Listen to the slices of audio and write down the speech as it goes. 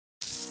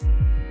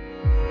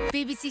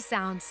BBC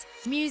Sounds.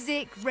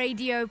 Music,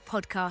 radio,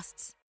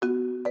 podcasts.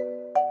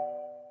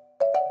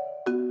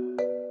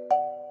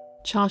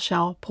 Cha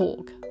shao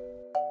pork.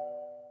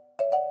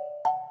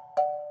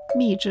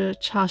 秘制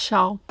叉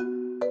烧.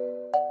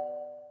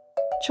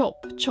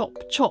 Chop, chop,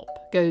 chop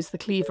goes the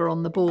cleaver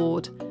on the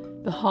board,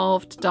 the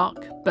halved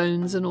duck,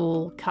 bones and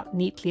all, cut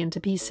neatly into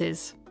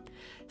pieces.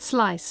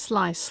 Slice,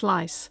 slice,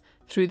 slice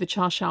through the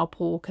cha shao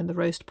pork and the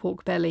roast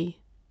pork belly.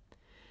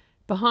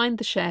 Behind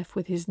the chef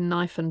with his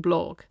knife and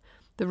block,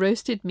 the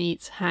roasted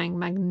meats hang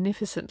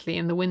magnificently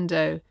in the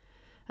window,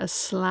 a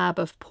slab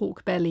of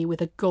pork belly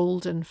with a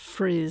golden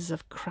frizz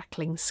of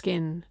crackling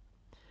skin.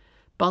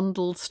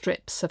 Bundled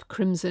strips of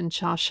crimson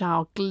cha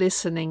shao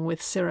glistening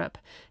with syrup,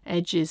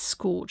 edges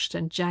scorched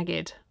and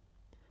jagged.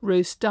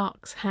 Roast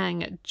ducks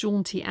hang at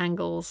jaunty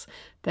angles,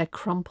 their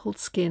crumpled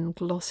skin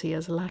glossy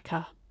as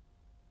lacquer.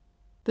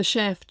 The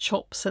chef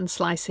chops and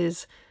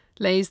slices,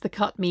 lays the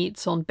cut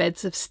meats on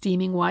beds of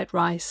steaming white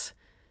rice,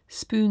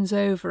 spoons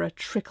over a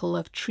trickle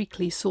of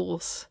treacly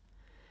sauce,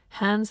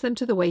 hands them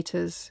to the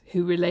waiters,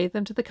 who relay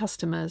them to the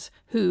customers,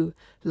 who,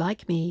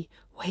 like me,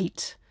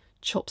 wait,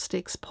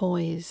 chopsticks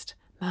poised,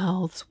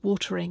 mouths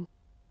watering.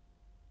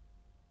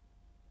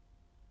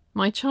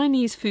 My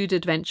Chinese food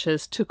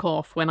adventures took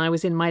off when I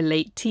was in my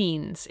late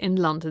teens in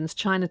London's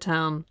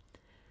Chinatown.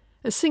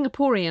 A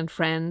Singaporean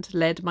friend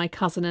led my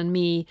cousin and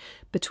me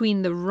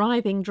between the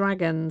writhing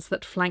dragons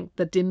that flanked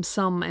the dim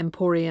sum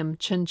emporium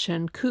Chen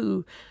Chen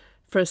Ku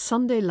for a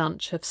Sunday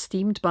lunch of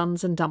steamed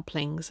buns and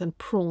dumplings and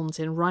prawns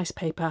in rice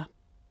paper.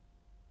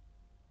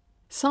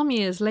 Some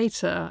years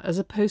later, as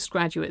a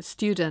postgraduate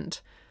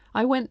student,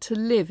 I went to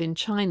live in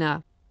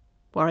China,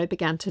 where I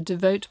began to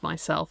devote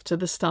myself to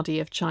the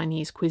study of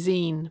Chinese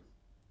cuisine.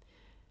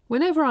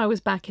 Whenever I was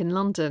back in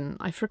London,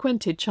 I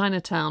frequented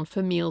Chinatown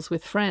for meals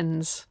with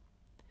friends.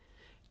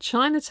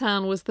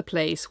 Chinatown was the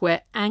place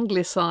where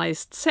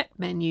anglicised set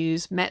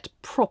menus met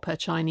proper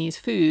Chinese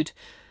food,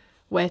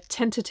 where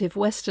tentative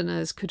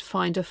Westerners could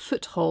find a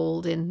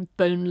foothold in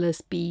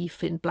boneless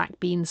beef in black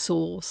bean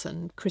sauce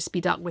and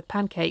crispy duck with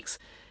pancakes,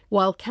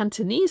 while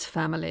Cantonese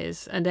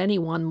families and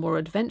anyone more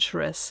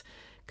adventurous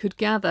could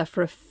gather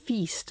for a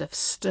feast of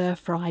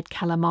stir-fried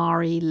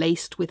calamari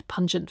laced with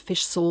pungent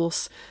fish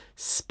sauce,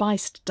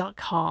 spiced duck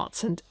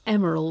hearts and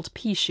emerald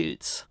pea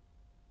shoots.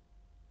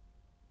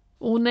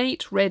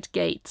 Ornate red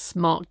gates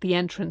marked the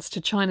entrance to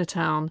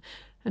Chinatown,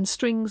 and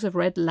strings of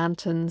red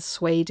lanterns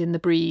swayed in the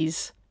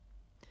breeze.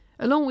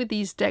 Along with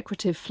these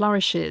decorative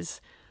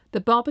flourishes, the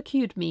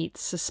barbecued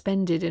meats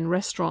suspended in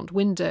restaurant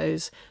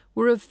windows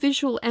were a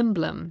visual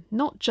emblem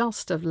not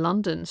just of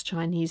London's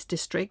Chinese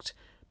district,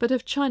 but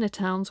of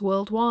Chinatowns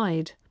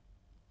worldwide.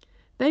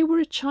 They were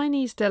a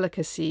Chinese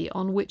delicacy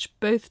on which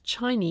both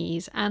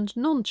Chinese and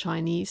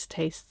non-Chinese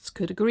tastes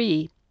could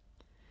agree.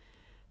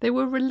 They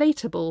were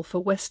relatable for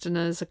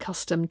Westerners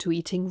accustomed to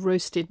eating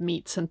roasted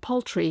meats and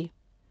poultry.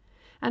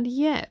 And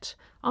yet,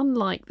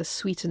 unlike the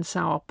sweet and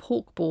sour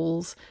pork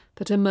balls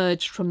that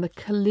emerged from the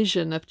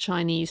collision of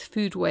Chinese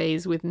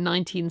foodways with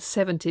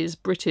 1970s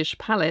British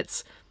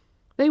palates,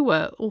 they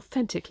were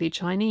authentically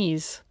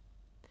Chinese.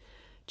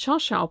 Cha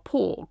shao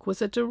pork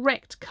was a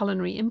direct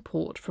culinary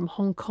import from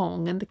Hong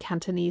Kong and the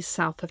Cantonese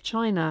south of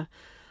China,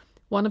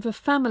 one of a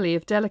family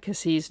of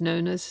delicacies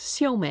known as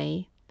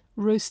siomei,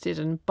 roasted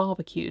and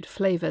barbecued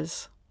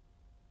flavours.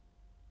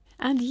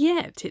 And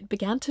yet it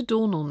began to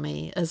dawn on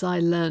me as I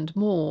learned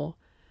more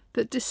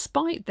that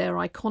despite their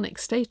iconic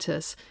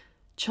status,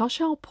 cha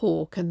shao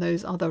pork and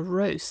those other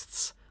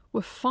roasts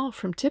were far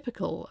from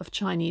typical of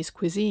Chinese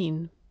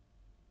cuisine.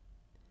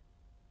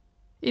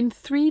 In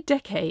 3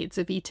 decades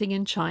of eating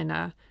in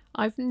China,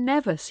 I've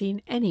never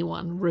seen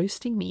anyone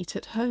roasting meat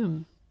at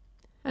home.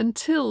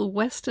 Until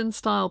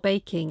Western-style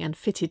baking and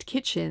fitted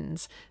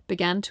kitchens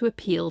began to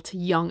appeal to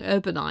young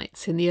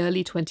urbanites in the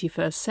early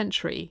 21st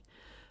century,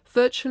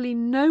 virtually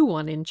no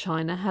one in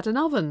China had an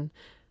oven.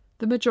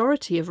 The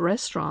majority of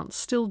restaurants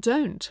still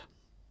don't.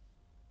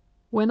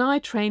 When I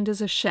trained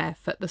as a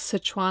chef at the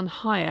Sichuan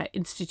Higher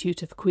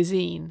Institute of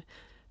Cuisine,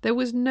 there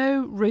was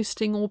no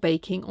roasting or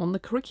baking on the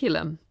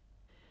curriculum.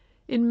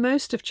 In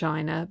most of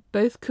China,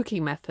 both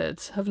cooking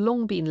methods have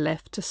long been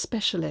left to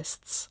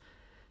specialists,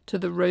 to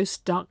the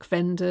roast duck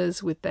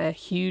vendors with their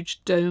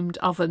huge domed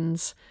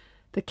ovens,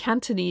 the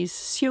Cantonese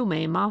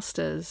siomei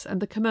masters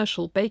and the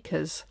commercial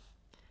bakers.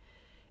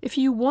 If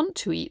you want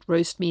to eat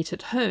roast meat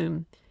at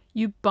home,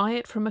 you buy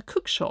it from a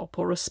cook shop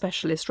or a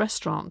specialist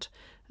restaurant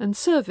and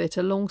serve it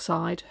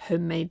alongside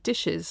homemade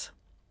dishes.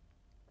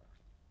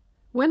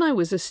 When I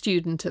was a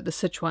student at the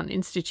Sichuan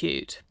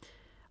Institute,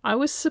 I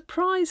was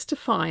surprised to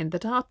find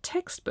that our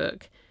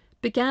textbook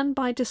began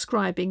by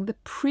describing the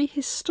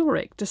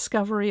prehistoric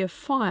discovery of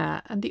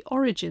fire and the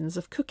origins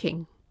of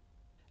cooking.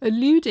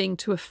 Alluding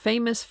to a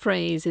famous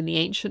phrase in the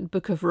ancient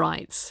Book of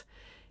Rites,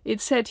 it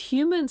said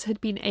humans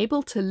had been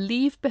able to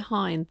leave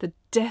behind the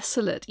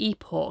desolate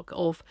epoch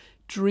of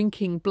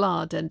drinking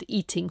blood and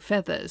eating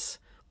feathers,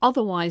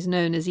 otherwise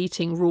known as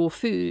eating raw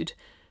food,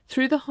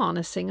 through the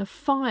harnessing of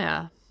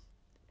fire.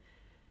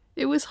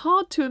 It was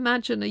hard to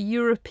imagine a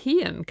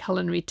European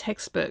culinary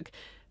textbook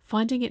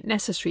finding it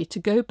necessary to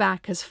go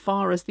back as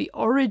far as the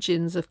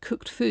origins of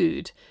cooked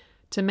food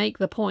to make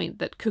the point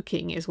that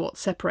cooking is what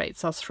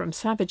separates us from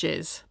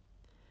savages.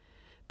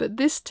 But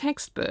this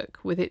textbook,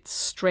 with its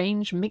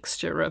strange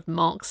mixture of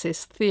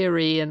Marxist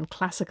theory and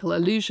classical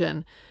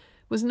allusion,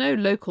 was no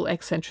local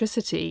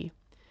eccentricity,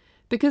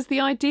 because the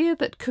idea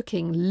that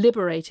cooking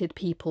liberated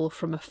people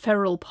from a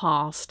feral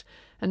past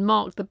and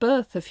marked the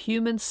birth of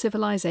human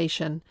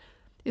civilization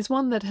is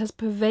one that has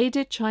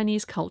pervaded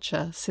Chinese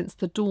culture since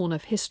the dawn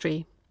of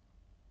history.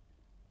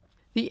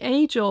 The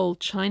age-old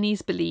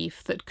Chinese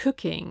belief that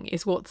cooking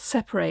is what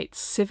separates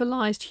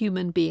civilized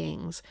human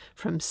beings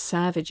from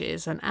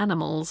savages and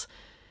animals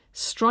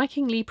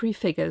strikingly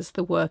prefigures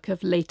the work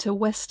of later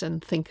Western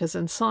thinkers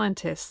and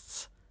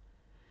scientists.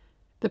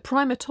 The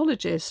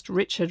primatologist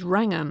Richard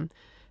Wrangham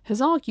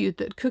has argued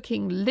that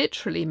cooking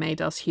literally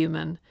made us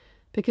human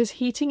because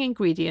heating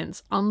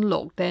ingredients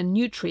unlocked their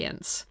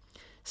nutrients,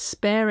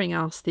 sparing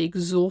us the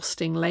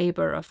exhausting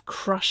labour of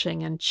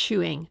crushing and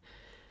chewing,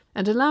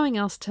 and allowing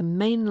us to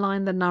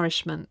mainline the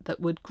nourishment that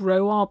would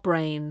grow our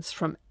brains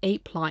from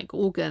ape-like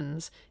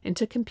organs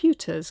into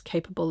computers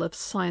capable of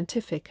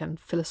scientific and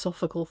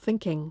philosophical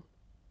thinking.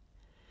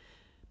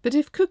 But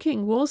if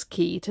cooking was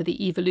key to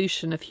the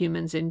evolution of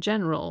humans in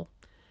general,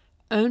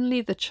 only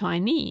the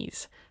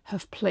Chinese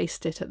have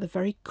placed it at the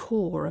very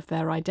core of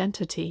their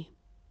identity.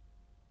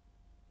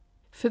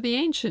 For the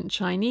ancient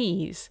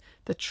Chinese,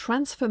 the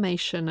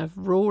transformation of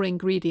raw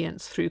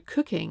ingredients through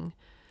cooking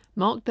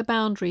marked the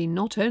boundary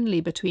not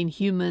only between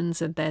humans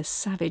and their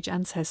savage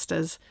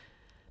ancestors,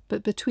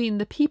 but between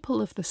the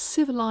people of the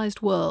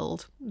civilized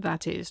world,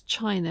 that is,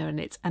 China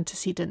and its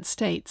antecedent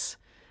states,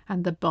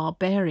 and the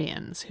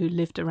barbarians who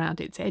lived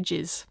around its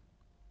edges.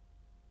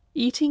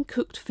 Eating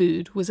cooked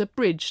food was a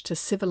bridge to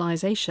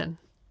civilization.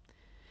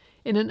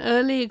 In an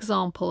early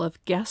example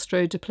of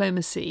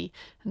gastro-diplomacy,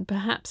 and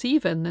perhaps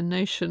even the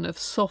notion of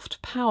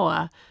soft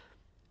power,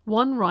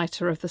 one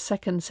writer of the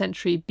 2nd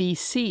century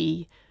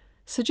BC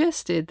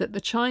suggested that the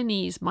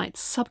Chinese might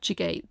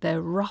subjugate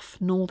their rough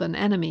northern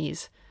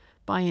enemies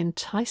by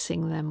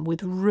enticing them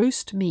with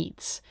roast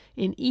meats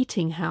in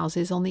eating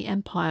houses on the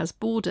empire's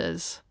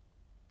borders.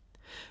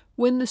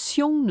 When the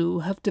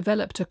Xiongnu have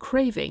developed a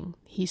craving,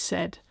 he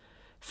said,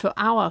 for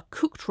our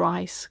cooked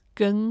rice,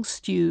 gung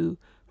stew,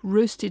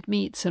 roasted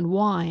meats and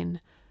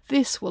wine,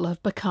 this will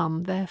have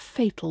become their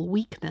fatal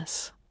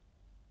weakness.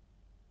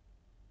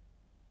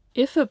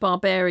 If a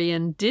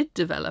barbarian did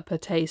develop a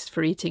taste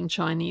for eating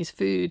Chinese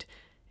food,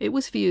 it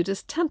was viewed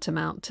as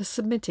tantamount to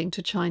submitting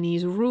to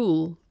Chinese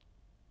rule.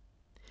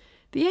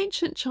 The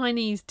ancient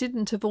Chinese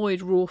didn't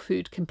avoid raw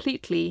food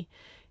completely.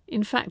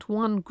 In fact,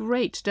 one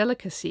great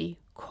delicacy,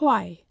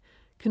 kuai,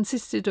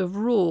 consisted of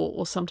raw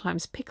or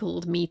sometimes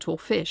pickled meat or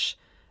fish,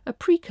 a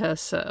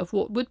precursor of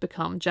what would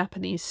become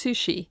Japanese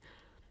sushi.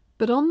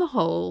 But on the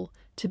whole,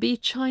 to be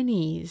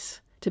Chinese,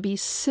 to be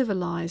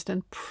civilized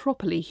and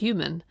properly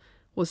human,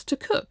 was to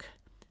cook,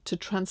 to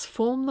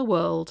transform the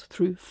world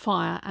through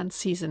fire and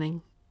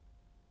seasoning.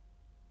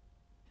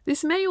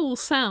 This may all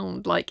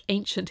sound like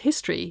ancient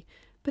history,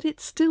 but it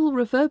still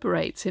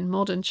reverberates in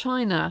modern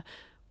China,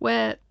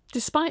 where,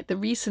 despite the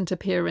recent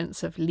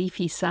appearance of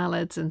leafy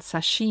salads and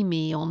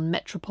sashimi on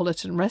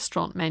metropolitan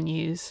restaurant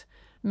menus,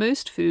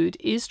 most food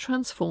is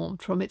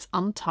transformed from its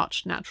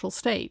untouched natural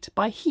state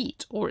by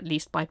heat, or at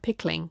least by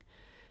pickling,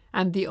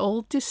 and the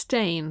old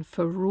disdain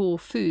for raw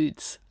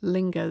foods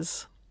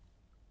lingers.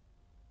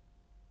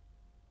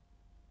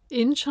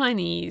 In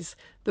Chinese,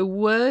 the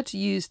word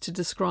used to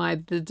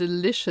describe the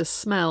delicious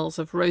smells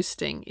of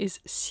roasting is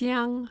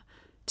xiang,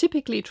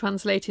 typically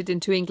translated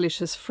into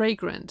English as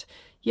fragrant,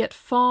 yet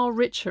far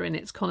richer in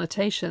its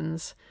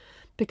connotations,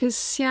 because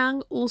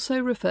xiang also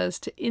refers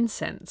to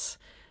incense,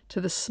 to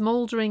the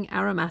smouldering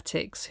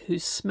aromatics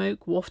whose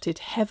smoke wafted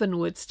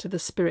heavenwards to the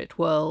spirit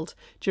world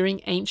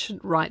during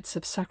ancient rites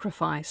of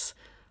sacrifice,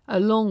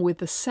 along with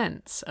the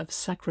scents of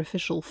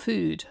sacrificial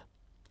food.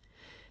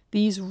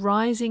 These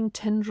rising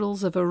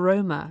tendrils of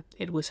aroma,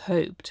 it was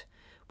hoped,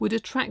 would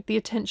attract the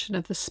attention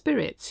of the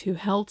spirits who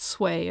held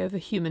sway over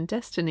human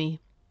destiny.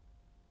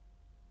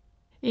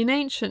 In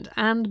ancient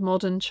and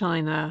modern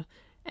China,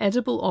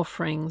 edible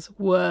offerings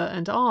were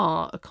and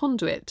are a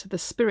conduit to the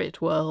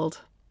spirit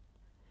world.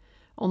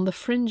 On the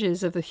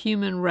fringes of the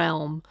human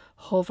realm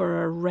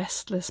hover a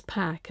restless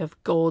pack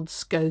of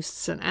gods,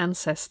 ghosts, and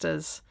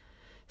ancestors,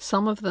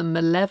 some of them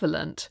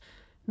malevolent,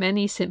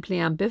 many simply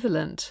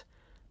ambivalent,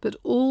 but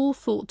all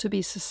thought to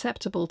be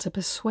susceptible to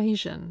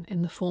persuasion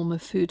in the form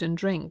of food and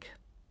drink.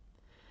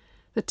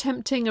 The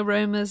tempting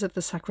aromas of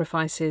the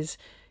sacrifices,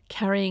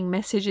 carrying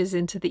messages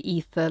into the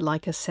ether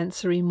like a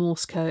sensory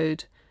Morse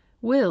code,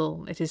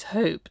 will, it is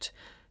hoped,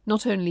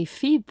 not only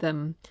feed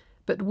them,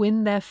 but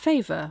win their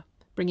favour,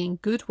 bringing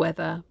good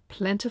weather,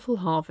 plentiful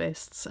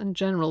harvests, and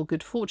general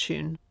good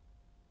fortune.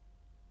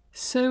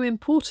 So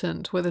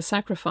important were the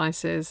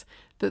sacrifices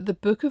that the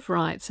Book of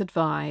Rites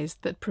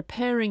advised that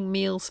preparing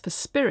meals for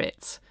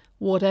spirits,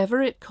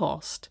 whatever it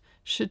cost,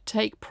 should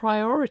take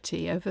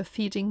priority over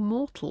feeding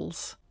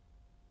mortals.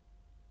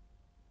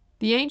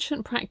 The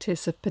ancient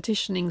practice of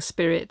petitioning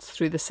spirits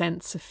through the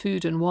scents of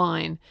food and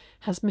wine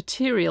has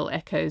material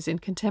echoes in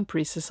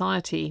contemporary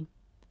society.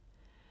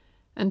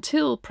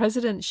 Until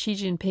President Xi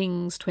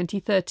Jinping's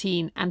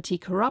 2013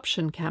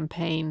 anti-corruption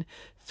campaign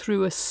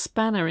threw a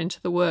spanner into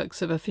the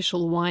works of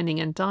official wining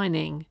and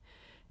dining,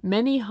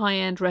 many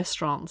high-end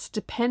restaurants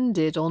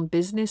depended on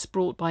business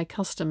brought by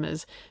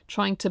customers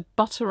trying to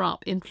butter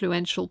up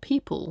influential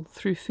people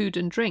through food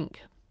and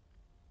drink.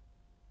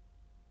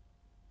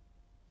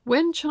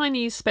 When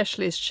Chinese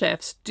specialist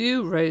chefs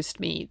do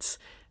roast meats,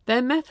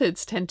 their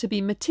methods tend to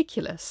be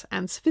meticulous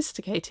and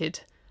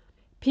sophisticated.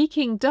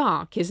 Peking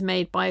duck is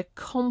made by a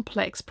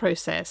complex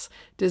process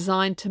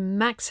designed to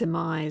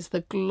maximise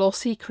the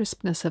glossy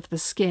crispness of the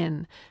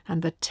skin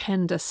and the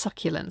tender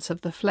succulence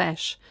of the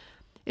flesh,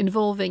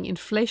 involving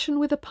inflation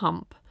with a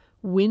pump,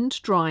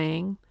 wind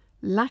drying,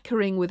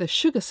 lacquering with a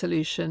sugar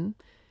solution,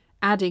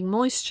 adding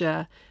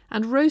moisture,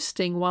 and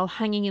roasting while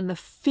hanging in the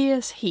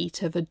fierce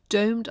heat of a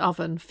domed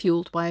oven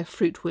fueled by a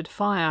fruitwood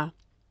fire.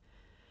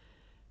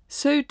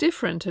 So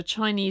different are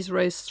Chinese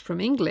roasts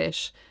from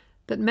English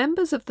that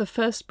members of the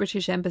first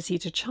British embassy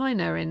to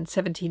China in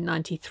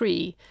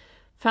 1793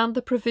 found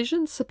the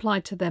provisions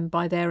supplied to them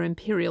by their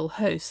imperial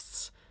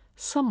hosts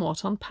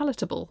somewhat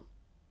unpalatable.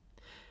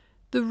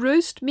 "The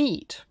roast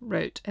meat,"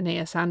 wrote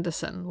Aeneas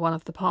Anderson, one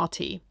of the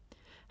party,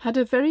 "had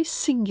a very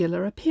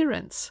singular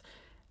appearance,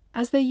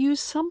 as they use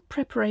some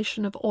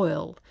preparation of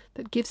oil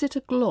that gives it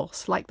a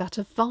gloss like that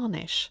of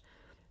varnish,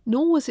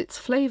 nor was its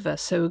flavour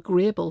so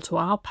agreeable to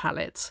our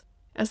palates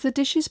as the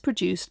dishes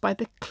produced by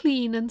the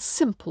clean and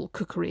simple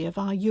cookery of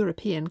our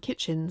European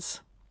kitchens."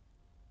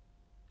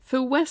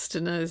 For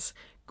Westerners,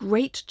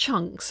 great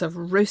chunks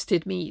of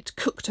roasted meat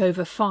cooked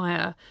over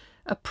fire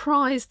are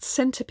prized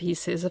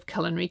centerpieces of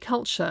culinary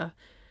culture.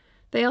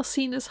 They are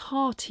seen as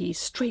hearty,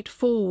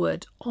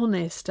 straightforward,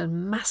 honest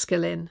and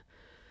masculine.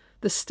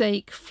 The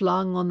steak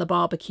flung on the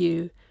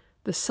barbecue,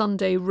 the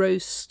Sunday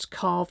roast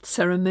carved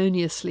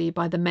ceremoniously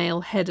by the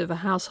male head of a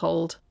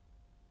household.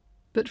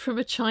 But from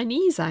a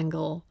Chinese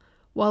angle,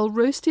 while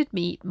roasted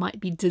meat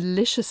might be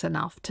delicious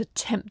enough to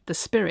tempt the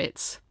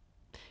spirits,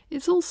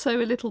 it's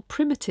also a little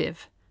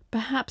primitive,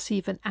 perhaps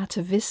even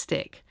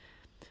atavistic,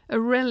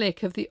 a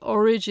relic of the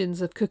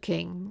origins of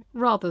cooking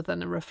rather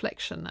than a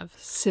reflection of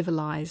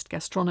civilized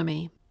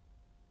gastronomy.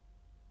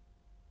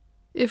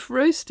 If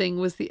roasting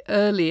was the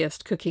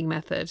earliest cooking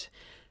method,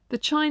 the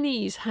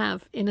Chinese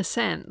have, in a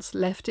sense,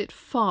 left it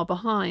far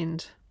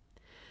behind.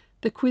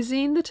 The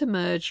cuisine that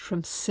emerged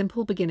from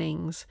simple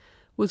beginnings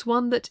was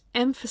one that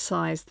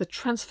emphasised the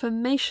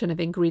transformation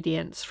of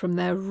ingredients from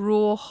their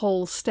raw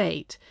whole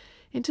state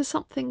into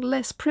something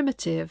less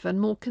primitive and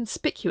more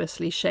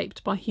conspicuously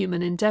shaped by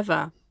human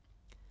endeavour.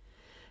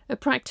 A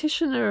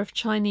practitioner of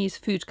Chinese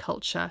food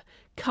culture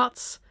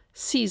cuts,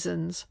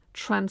 seasons,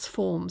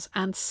 transforms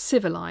and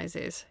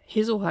civilises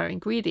his or her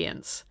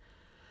ingredients.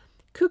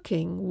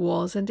 Cooking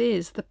was and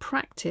is the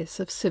practice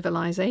of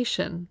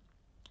civilization.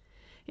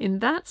 In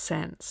that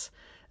sense,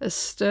 a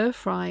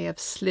stir-fry of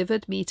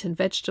slivered meat and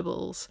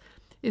vegetables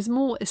is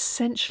more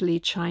essentially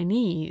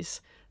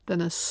Chinese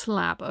than a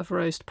slab of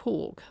roast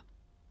pork.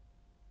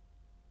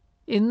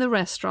 In the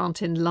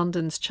restaurant in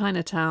London's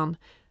Chinatown,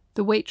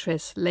 the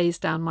waitress lays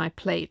down my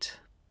plate.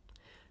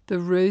 The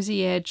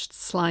rosy-edged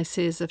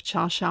slices of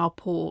char-siu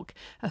pork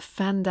are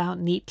fanned out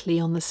neatly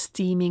on the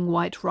steaming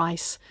white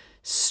rice,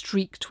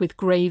 streaked with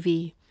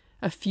gravy,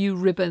 a few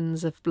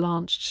ribbons of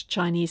blanched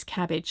Chinese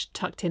cabbage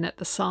tucked in at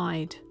the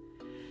side.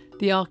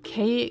 The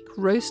archaic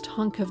roast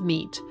hunk of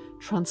meat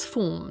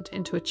transformed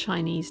into a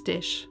Chinese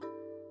dish.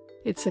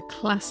 It's a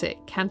classic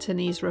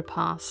Cantonese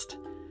repast,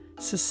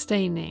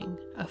 sustaining,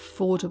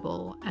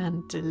 affordable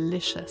and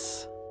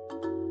delicious.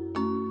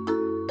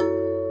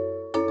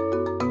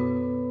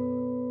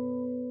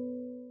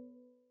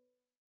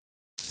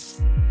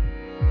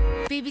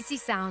 BBC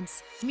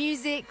Sounds.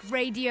 Music,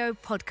 radio,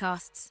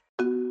 podcasts.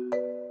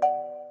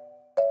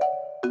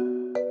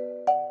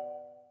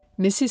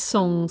 Mrs.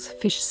 Song's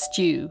fish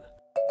stew.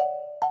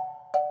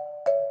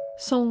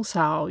 Song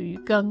Sao Yu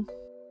Geng.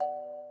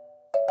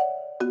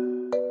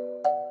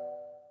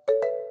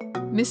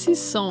 Mrs.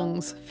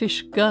 Song's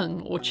fish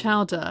gung or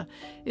chowder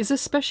is a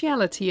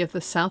speciality of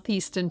the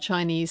southeastern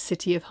Chinese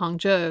city of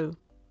Hangzhou.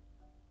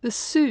 The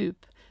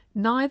soup,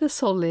 neither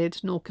solid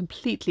nor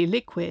completely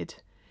liquid,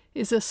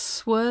 is a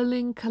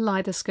swirling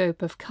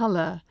kaleidoscope of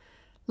colour,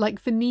 like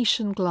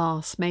Venetian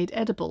glass made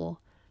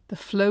edible, the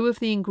flow of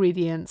the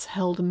ingredients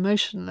held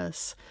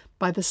motionless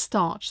by the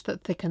starch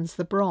that thickens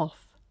the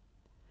broth.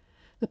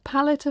 The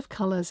palette of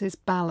colours is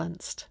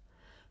balanced.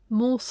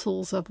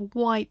 Morsels of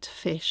white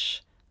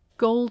fish,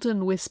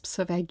 golden wisps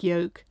of egg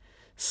yolk,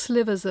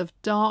 slivers of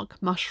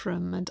dark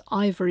mushroom and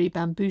ivory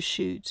bamboo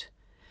shoot,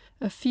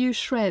 a few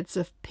shreds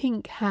of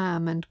pink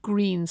ham and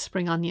green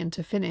spring onion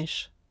to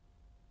finish.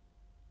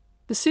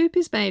 The soup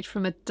is made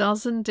from a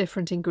dozen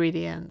different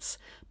ingredients,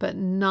 but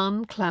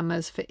none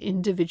clamours for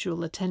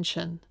individual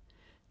attention.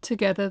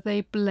 Together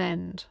they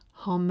blend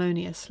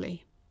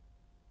harmoniously.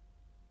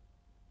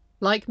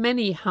 Like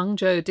many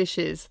Hangzhou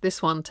dishes,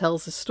 this one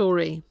tells a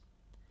story.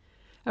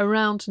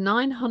 Around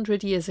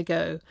 900 years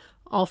ago,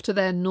 after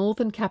their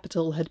northern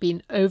capital had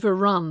been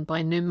overrun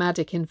by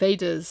nomadic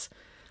invaders,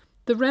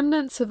 the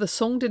remnants of the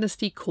Song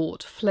dynasty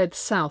court fled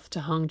south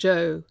to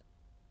Hangzhou.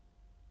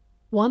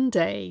 One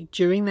day,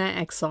 during their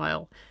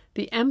exile,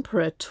 the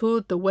emperor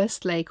toured the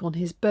West Lake on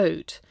his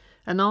boat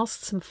and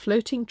asked some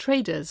floating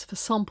traders for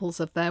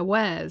samples of their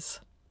wares.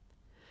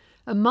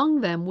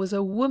 Among them was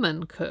a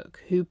woman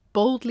cook who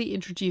boldly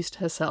introduced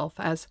herself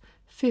as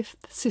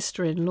fifth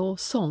sister-in-law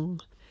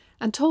Song,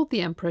 and told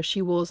the emperor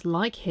she was,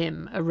 like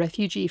him, a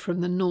refugee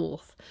from the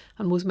north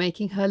and was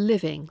making her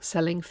living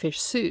selling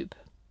fish soup.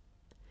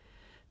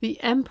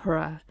 The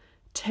emperor,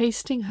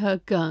 tasting her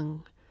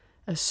gung,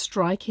 a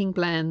striking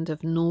blend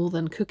of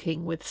northern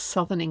cooking with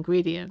southern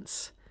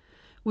ingredients,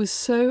 was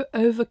so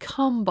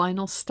overcome by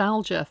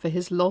nostalgia for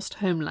his lost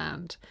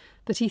homeland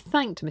that he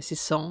thanked Mrs.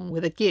 Song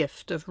with a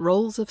gift of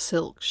rolls of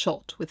silk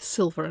shot with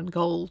silver and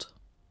gold.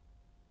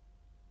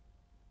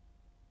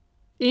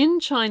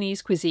 In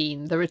Chinese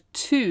cuisine, there are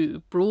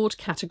two broad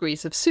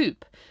categories of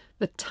soup,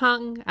 the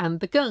tang and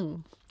the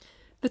gung.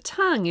 The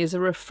tang is a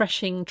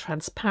refreshing,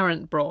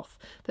 transparent broth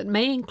that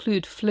may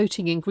include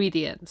floating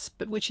ingredients,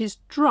 but which is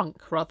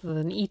drunk rather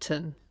than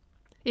eaten.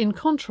 In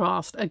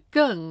contrast, a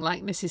gung,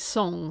 like Mrs.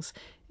 Song's,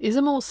 is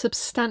a more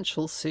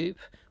substantial soup,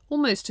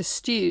 almost a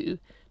stew,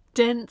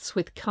 dense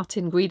with cut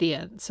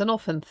ingredients and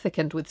often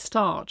thickened with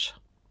starch.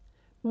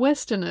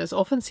 Westerners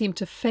often seem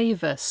to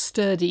favour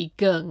sturdy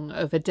gung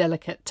over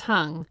delicate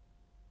tang,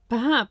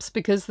 perhaps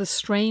because the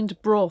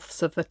strained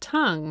broths of the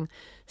tang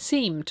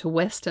seem to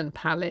Western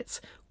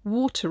palates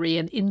watery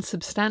and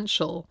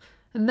insubstantial,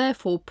 and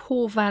therefore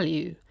poor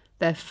value,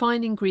 their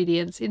fine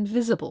ingredients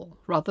invisible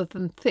rather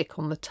than thick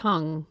on the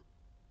tongue.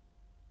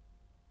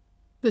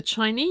 The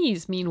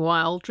Chinese,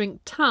 meanwhile,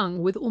 drink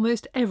tang with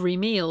almost every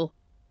meal.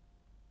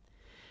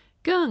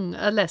 Gung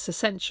are less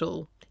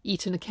essential,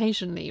 eaten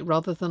occasionally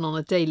rather than on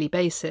a daily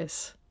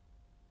basis.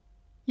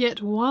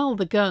 Yet while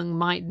the gung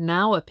might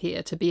now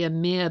appear to be a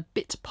mere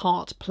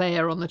bit-part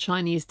player on the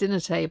Chinese dinner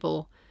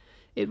table,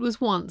 it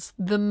was once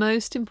the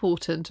most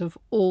important of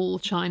all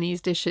Chinese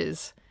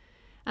dishes,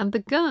 and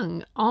the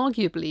gung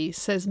arguably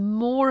says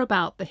more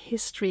about the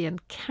history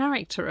and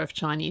character of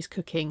Chinese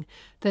cooking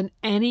than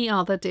any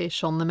other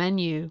dish on the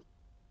menu.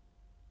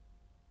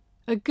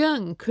 A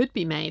gung could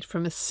be made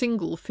from a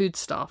single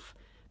foodstuff,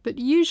 but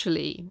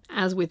usually,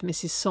 as with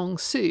Mrs.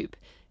 Song's soup,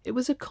 it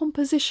was a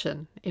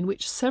composition in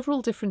which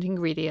several different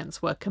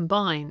ingredients were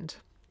combined.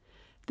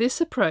 This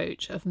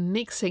approach of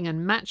mixing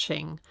and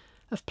matching,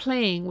 of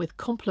playing with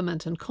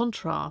complement and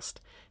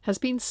contrast, has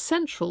been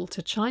central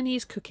to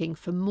Chinese cooking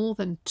for more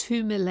than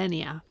 2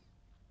 millennia.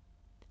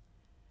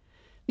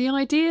 The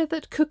idea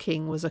that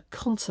cooking was a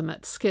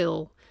consummate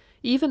skill,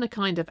 even a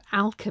kind of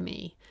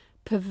alchemy,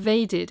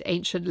 pervaded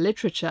ancient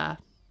literature.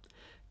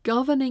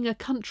 Governing a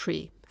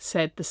country,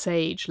 said the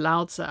sage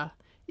Lao Tzu,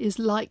 is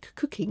like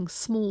cooking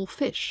small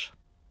fish.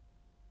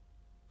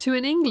 To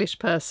an English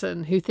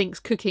person who thinks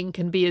cooking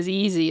can be as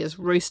easy as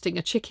roasting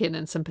a chicken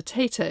and some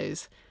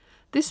potatoes,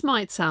 this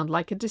might sound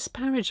like a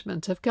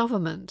disparagement of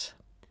government.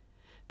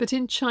 But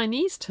in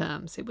Chinese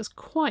terms, it was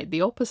quite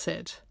the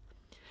opposite.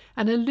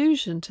 An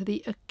allusion to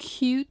the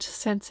acute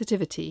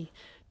sensitivity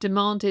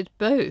demanded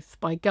both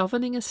by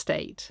governing a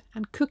state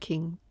and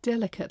cooking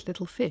delicate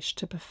little fish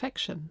to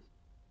perfection.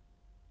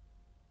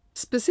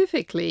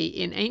 Specifically,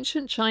 in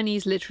ancient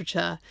Chinese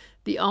literature,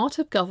 the art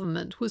of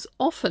government was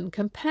often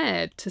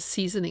compared to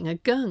seasoning a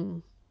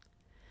gung.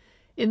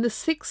 In the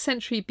 6th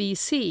century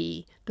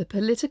BC, the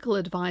political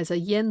advisor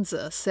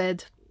Yanzi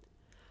said,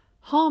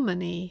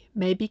 "Harmony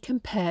may be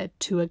compared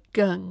to a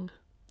gung.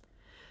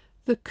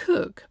 The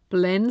cook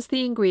blends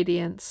the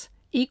ingredients,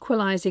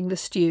 equalizing the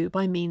stew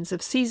by means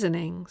of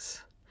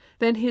seasonings.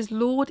 Then his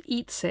lord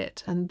eats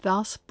it and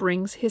thus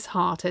brings his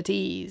heart at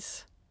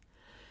ease.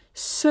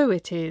 So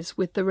it is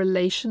with the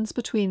relations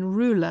between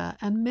ruler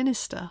and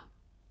minister."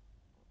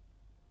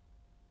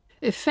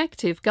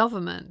 Effective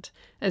government,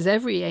 as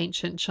every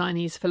ancient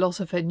Chinese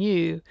philosopher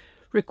knew,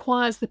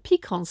 requires the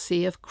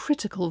piquancy of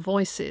critical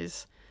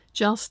voices,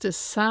 just as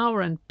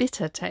sour and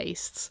bitter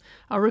tastes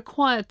are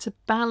required to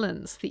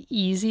balance the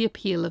easy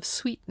appeal of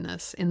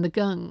sweetness in the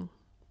gung.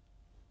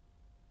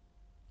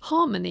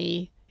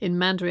 Harmony, in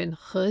Mandarin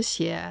和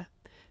谐,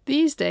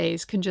 these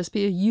days can just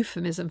be a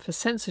euphemism for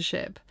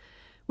censorship,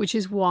 which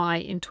is why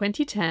in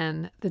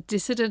 2010 the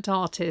dissident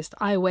artist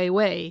Ai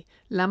Weiwei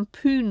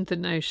lampooned the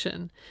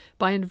notion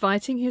by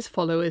inviting his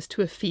followers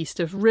to a feast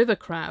of river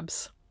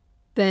crabs.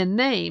 Their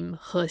name,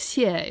 和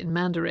谐in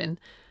Mandarin,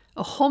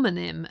 a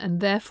homonym and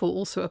therefore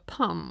also a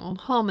pun on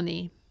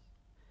harmony.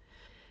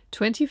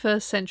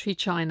 21st century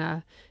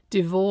China,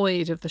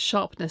 devoid of the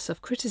sharpness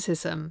of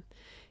criticism,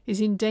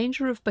 is in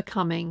danger of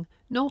becoming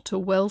not a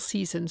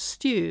well-seasoned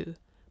stew,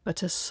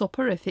 but a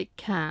soporific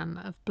can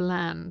of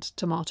bland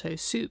tomato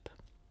soup.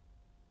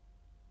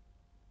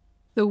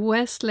 The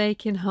West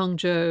Lake in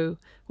Hangzhou,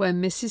 where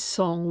Mrs.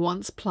 Song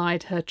once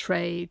plied her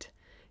trade,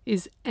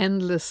 is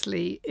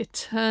endlessly,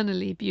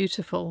 eternally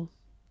beautiful.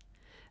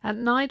 At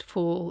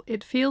nightfall,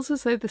 it feels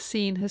as though the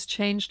scene has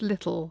changed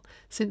little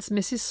since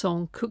Mrs.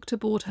 Song cooked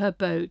aboard her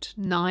boat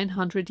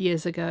 900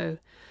 years ago,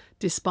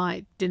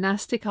 despite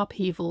dynastic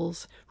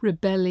upheavals,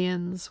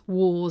 rebellions,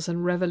 wars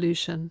and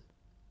revolution.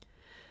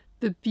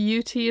 The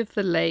beauty of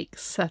the lake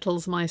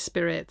settles my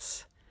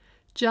spirits,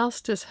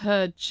 just as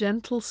her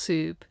gentle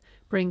soup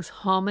brings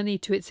harmony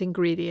to its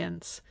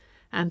ingredients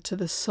and to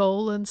the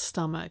soul and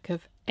stomach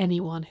of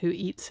anyone who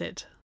eats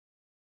it.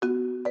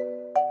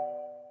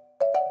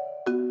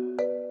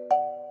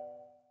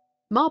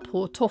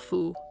 Mapo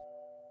tofu.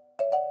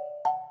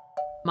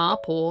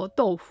 Mapo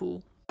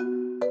tofu.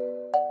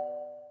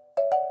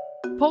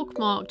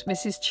 Pockmarked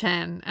Mrs.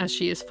 Chen, as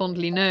she is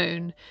fondly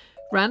known,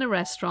 ran a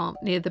restaurant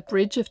near the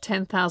Bridge of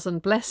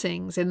 10,000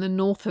 Blessings in the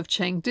north of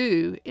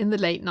Chengdu in the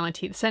late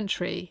 19th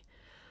century.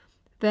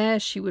 There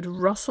she would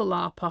rustle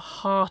up a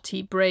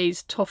hearty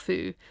braised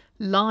tofu,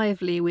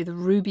 lively with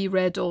ruby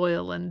red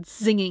oil and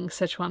zinging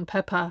Sichuan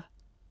pepper.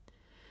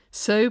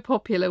 So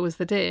popular was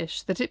the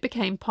dish that it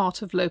became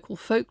part of local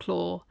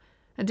folklore,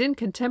 and in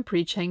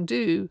contemporary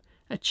Chengdu,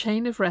 a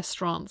chain of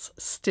restaurants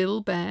still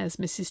bears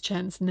Mrs.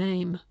 Chen's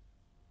name.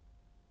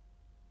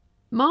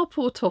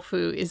 Mapo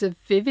tofu is a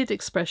vivid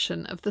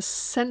expression of the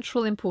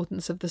central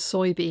importance of the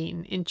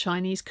soybean in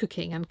Chinese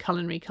cooking and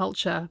culinary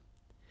culture.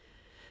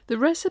 The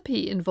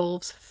recipe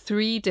involves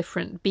 3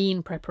 different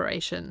bean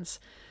preparations: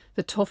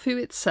 the tofu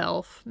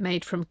itself,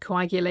 made from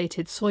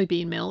coagulated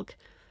soybean milk,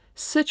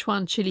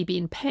 Sichuan chili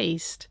bean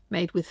paste,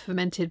 made with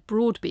fermented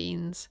broad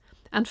beans,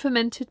 and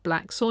fermented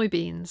black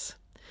soybeans.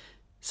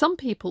 Some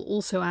people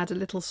also add a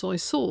little soy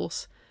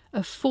sauce,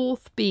 a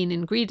 4th bean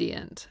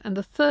ingredient, and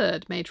the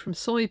 3rd made from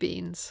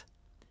soybeans.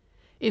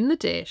 In the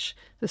dish,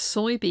 the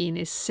soybean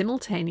is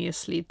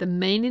simultaneously the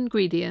main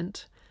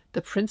ingredient,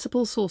 the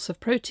principal source of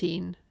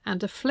protein,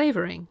 and a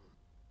flavouring.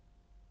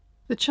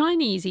 The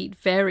Chinese eat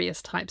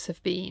various types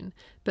of bean,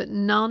 but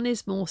none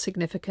is more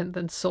significant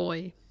than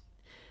soy.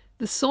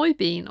 The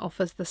soybean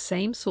offers the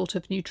same sort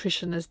of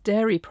nutrition as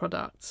dairy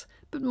products,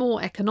 but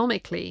more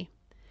economically.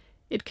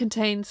 It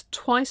contains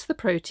twice the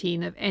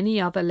protein of any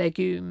other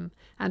legume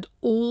and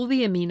all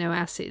the amino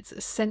acids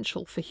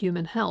essential for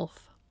human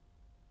health.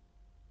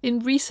 In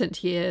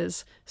recent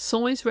years,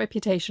 soy's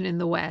reputation in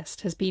the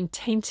West has been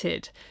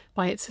tainted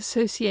by its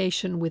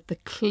association with the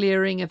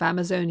clearing of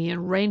Amazonian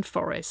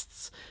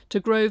rainforests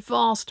to grow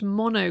vast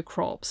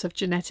monocrops of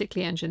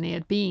genetically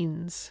engineered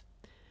beans.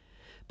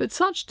 But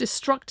such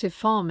destructive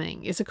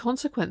farming is a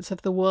consequence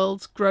of the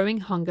world's growing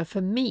hunger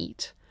for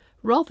meat,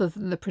 rather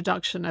than the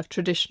production of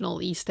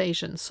traditional East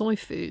Asian soy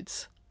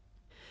foods.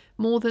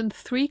 More than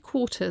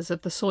 3/4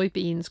 of the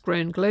soybeans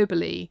grown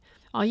globally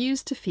are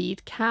used to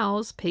feed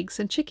cows, pigs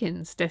and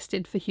chickens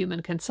destined for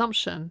human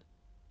consumption,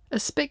 a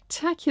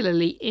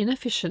spectacularly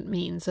inefficient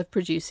means of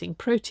producing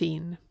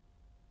protein.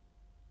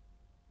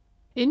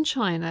 In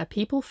China,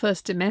 people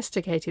first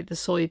domesticated the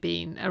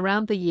soybean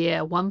around the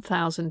year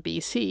 1000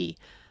 BC,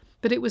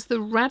 but it was the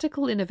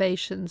radical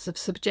innovations of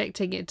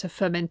subjecting it to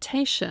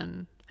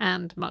fermentation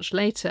and, much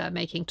later,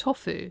 making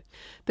tofu,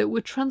 that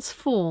would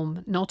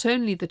transform not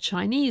only the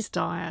Chinese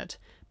diet,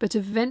 but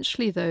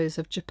eventually those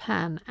of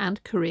Japan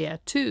and Korea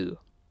too.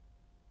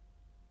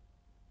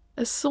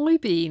 A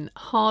soybean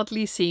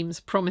hardly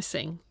seems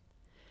promising.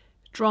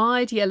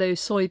 Dried yellow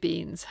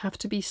soybeans have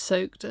to be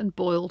soaked and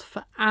boiled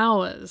for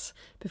hours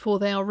before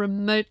they are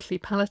remotely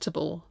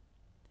palatable.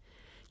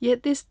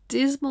 Yet this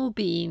dismal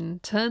bean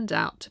turned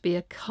out to be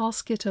a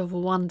casket of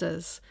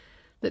wonders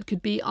that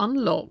could be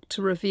unlocked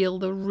to reveal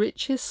the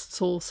richest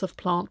source of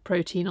plant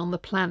protein on the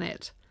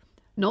planet,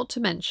 not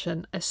to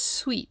mention a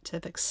suite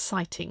of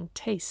exciting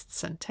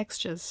tastes and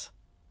textures.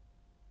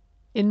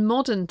 In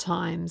modern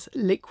times,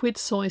 liquid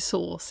soy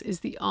sauce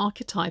is the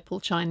archetypal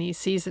Chinese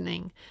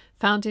seasoning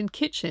found in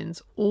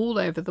kitchens all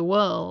over the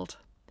world.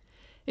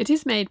 It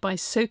is made by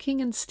soaking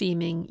and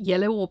steaming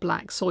yellow or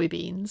black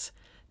soybeans,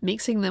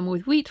 mixing them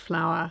with wheat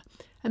flour,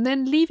 and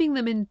then leaving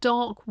them in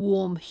dark,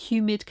 warm,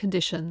 humid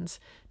conditions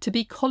to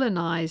be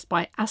colonized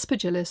by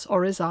Aspergillus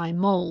oryzae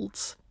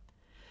molds.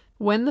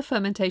 When the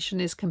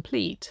fermentation is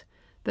complete,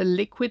 the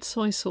liquid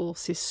soy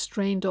sauce is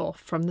strained off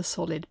from the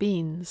solid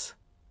beans.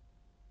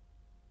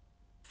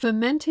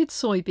 Fermented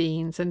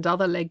soybeans and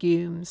other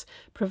legumes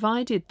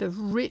provided the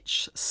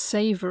rich,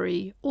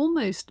 savoury,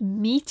 almost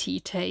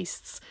meaty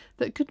tastes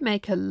that could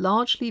make a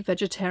largely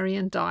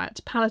vegetarian diet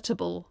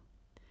palatable.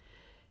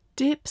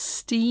 Dip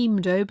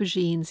steamed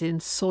aubergines in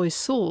soy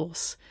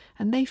sauce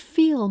and they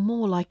feel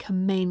more like a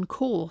main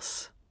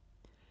course.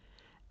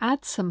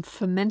 Add some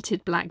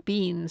fermented black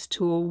beans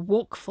to a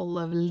wokful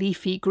of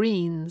leafy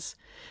greens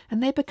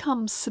and they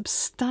become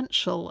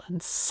substantial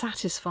and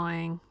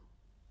satisfying.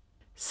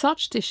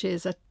 Such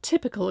dishes are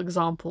typical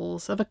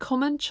examples of a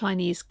common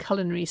Chinese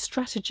culinary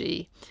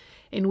strategy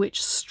in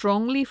which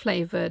strongly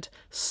flavoured,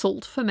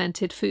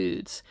 salt-fermented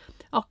foods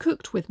are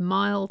cooked with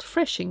mild,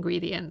 fresh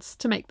ingredients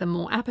to make them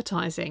more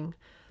appetising,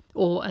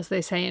 or as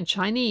they say in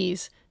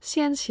Chinese,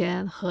 鲜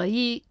咸合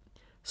一,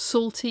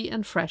 salty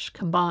and fresh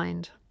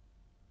combined.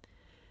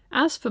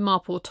 As for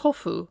mapo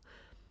tofu,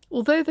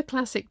 Although the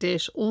classic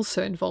dish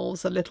also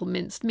involves a little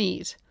minced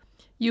meat,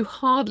 you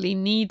hardly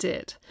need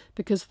it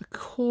because the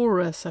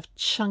chorus of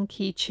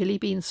chunky chili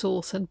bean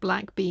sauce and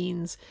black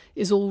beans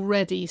is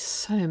already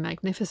so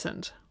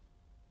magnificent.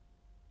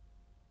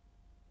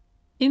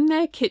 In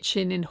their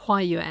kitchen in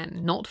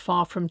Huaiyuan, not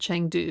far from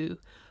Chengdu,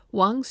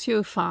 Wang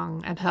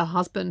Xiufang and her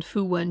husband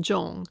Fu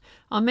Wenzhong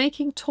are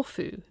making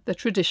tofu the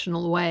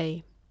traditional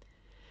way.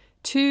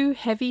 2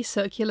 heavy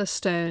circular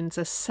stones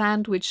are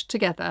sandwiched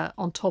together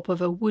on top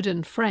of a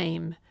wooden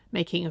frame,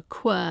 making a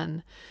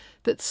quern,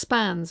 that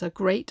spans a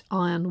great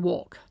iron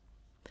wok.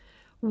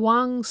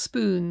 Wang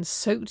spoons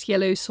soaked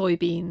yellow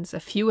soybeans, a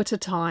few at a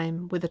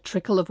time, with a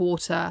trickle of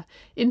water,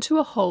 into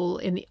a hole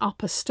in the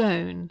upper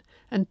stone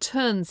and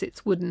turns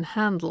its wooden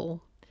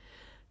handle.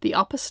 The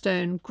upper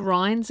stone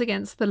grinds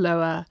against the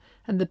lower,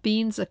 and the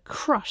beans are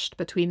crushed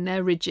between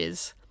their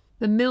ridges,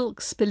 the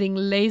milk spilling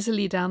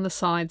lazily down the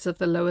sides of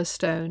the lower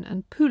stone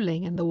and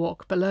pooling in the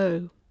wok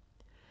below.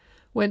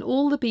 When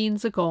all the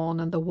beans are gone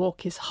and the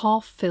wok is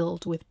half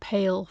filled with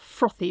pale,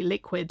 frothy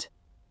liquid,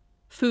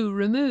 Fu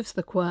removes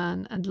the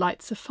quern and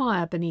lights a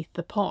fire beneath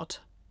the pot.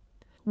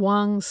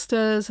 Wang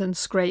stirs and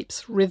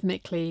scrapes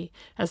rhythmically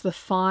as the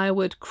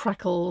firewood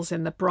crackles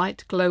in the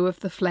bright glow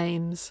of the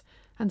flames,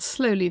 and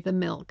slowly the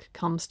milk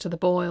comes to the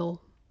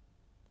boil.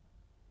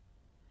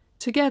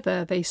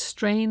 Together they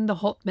strain the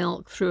hot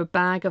milk through a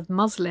bag of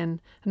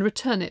muslin and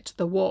return it to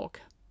the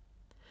wok.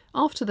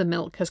 After the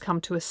milk has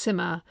come to a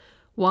simmer,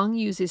 Wang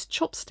uses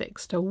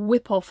chopsticks to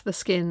whip off the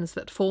skins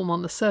that form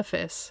on the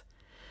surface,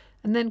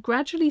 and then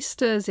gradually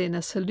stirs in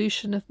a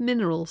solution of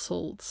mineral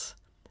salts,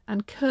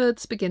 and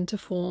curds begin to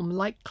form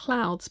like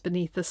clouds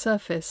beneath the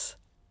surface.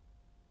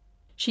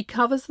 She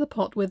covers the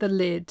pot with a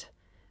lid,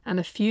 and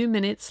a few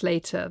minutes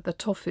later the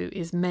tofu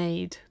is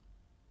made.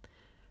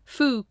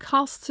 Fu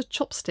casts a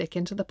chopstick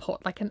into the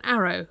pot like an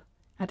arrow,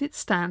 and it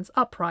stands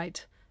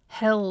upright,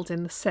 held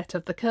in the set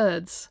of the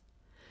curds.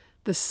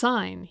 The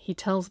sign, he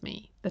tells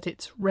me, that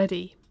it's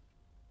ready.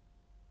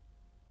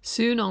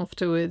 Soon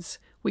afterwards,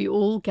 we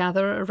all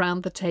gather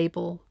around the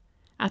table.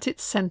 At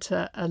its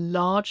centre, a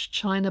large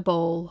china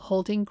bowl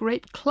holding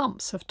great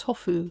clumps of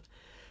tofu,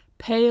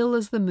 pale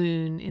as the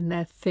moon in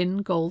their thin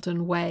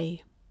golden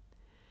whey.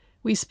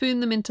 We spoon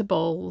them into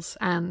bowls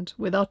and,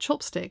 with our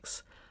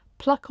chopsticks,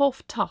 pluck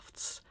off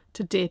tufts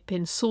to dip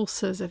in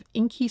saucers of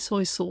inky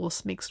soy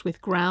sauce mixed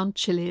with ground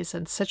chilies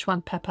and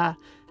Sichuan pepper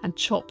and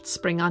chopped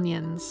spring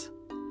onions.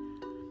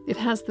 It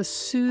has the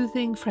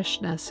soothing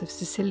freshness of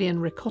Sicilian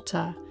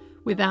ricotta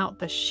without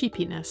the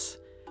sheepiness,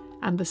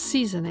 and the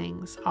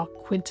seasonings are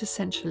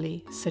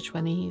quintessentially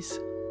Sichuanese.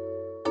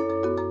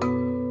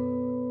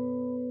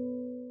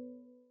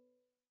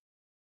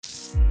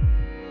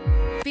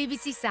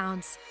 BBC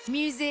Sounds,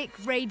 music,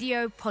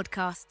 radio,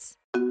 podcasts.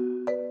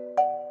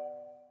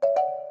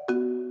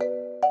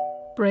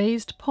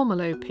 Braised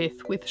pomelo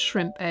pith with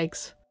shrimp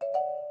eggs.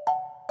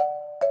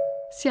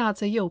 虾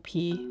子柚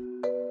皮.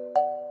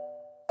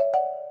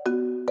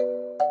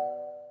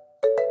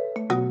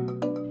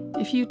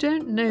 If you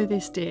don't know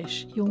this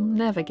dish, you'll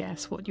never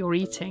guess what you're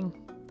eating.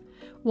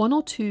 1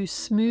 or 2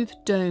 smooth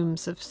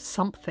domes of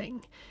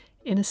something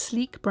in a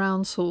sleek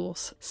brown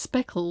sauce,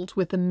 speckled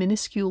with the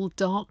minuscule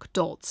dark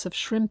dots of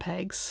shrimp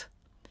eggs.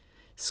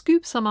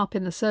 Scoop some up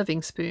in the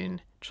serving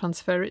spoon,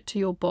 transfer it to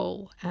your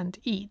bowl, and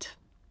eat.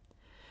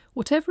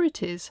 Whatever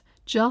it is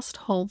just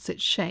holds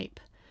its shape,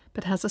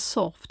 but has a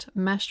soft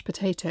mashed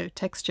potato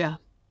texture.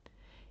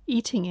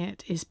 Eating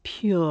it is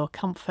pure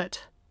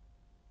comfort.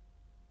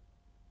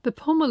 The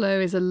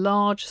pomelo is a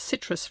large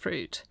citrus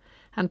fruit,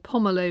 and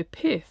pomelo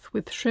pith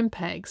with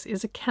shrimp eggs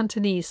is a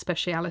Cantonese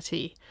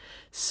speciality,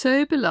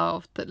 so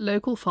beloved that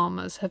local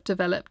farmers have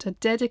developed a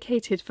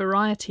dedicated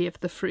variety of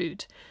the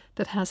fruit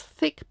that has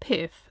thick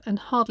pith and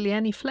hardly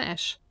any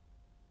flesh,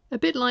 a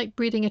bit like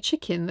breeding a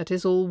chicken that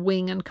is all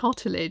wing and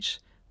cartilage,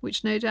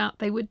 which no doubt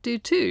they would do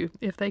too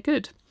if they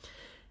could.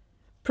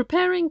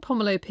 Preparing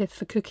pomelo pith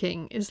for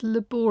cooking is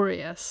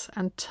laborious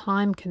and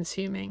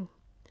time-consuming.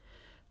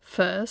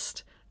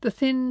 First, the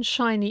thin,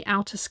 shiny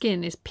outer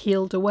skin is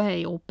peeled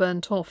away or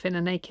burnt off in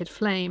a naked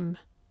flame.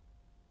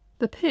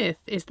 The pith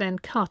is then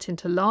cut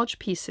into large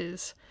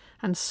pieces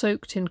and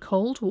soaked in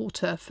cold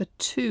water for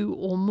 2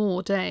 or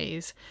more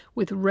days,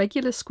 with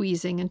regular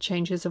squeezing and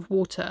changes of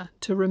water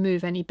to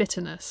remove any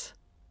bitterness.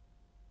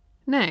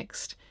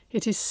 Next,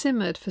 it is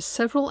simmered for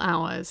several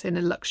hours in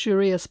a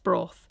luxurious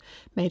broth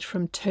made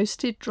from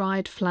toasted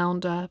dried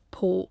flounder,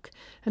 pork,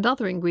 and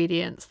other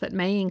ingredients that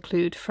may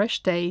include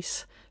fresh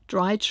dace,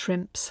 dried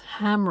shrimps,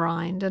 ham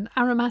rind, and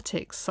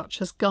aromatics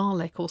such as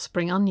garlic or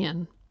spring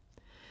onion.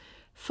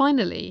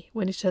 Finally,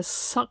 when it has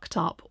sucked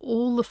up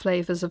all the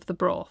flavours of the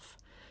broth,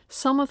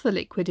 some of the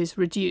liquid is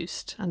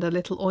reduced and a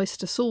little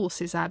oyster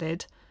sauce is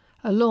added,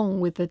 along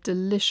with the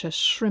delicious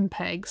shrimp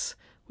eggs,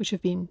 which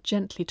have been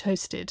gently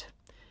toasted,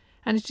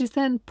 and it is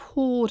then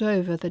poured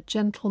over the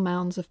gentle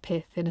mounds of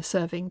pith in a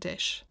serving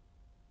dish.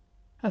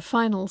 A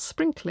final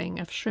sprinkling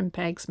of shrimp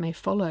eggs may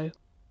follow.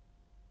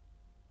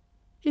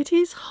 It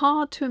is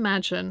hard to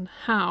imagine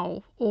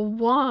how or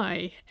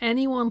why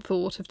anyone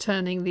thought of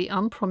turning the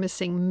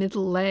unpromising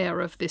middle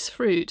layer of this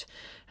fruit,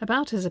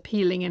 about as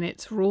appealing in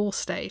its raw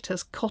state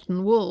as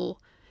cotton wool,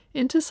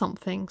 into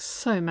something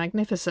so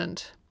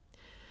magnificent.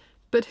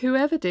 But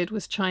whoever did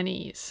was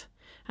Chinese,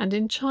 and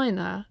in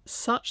China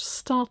such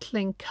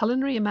startling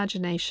culinary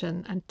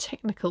imagination and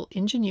technical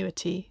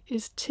ingenuity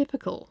is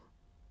typical.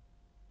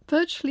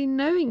 Virtually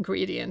no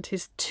ingredient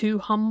is too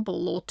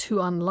humble or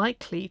too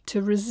unlikely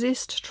to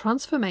resist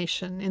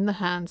transformation in the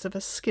hands of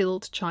a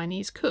skilled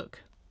Chinese cook.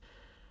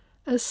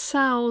 A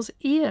sow's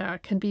ear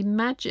can be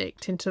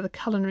magicked into the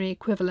culinary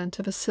equivalent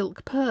of a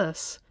silk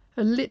purse,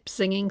 a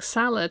lip-singing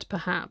salad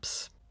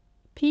perhaps.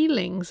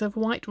 Peelings of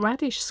white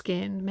radish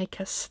skin make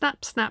a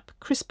snap-snap,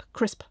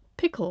 crisp-crisp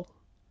pickle.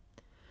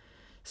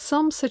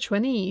 Some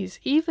Sichuanese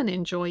even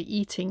enjoy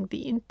eating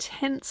the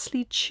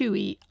intensely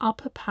chewy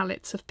upper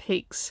palates of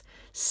pigs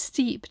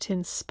steeped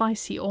in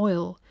spicy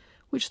oil,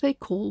 which they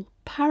call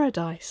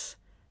paradise,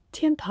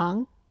 天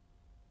堂.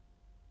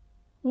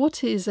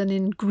 What is an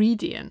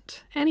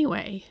ingredient,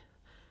 anyway?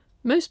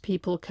 Most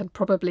people can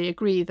probably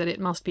agree that it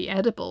must be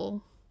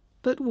edible,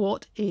 but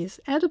what is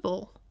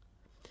edible?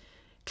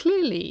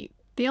 Clearly,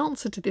 the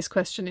answer to this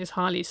question is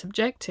highly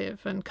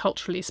subjective and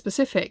culturally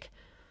specific.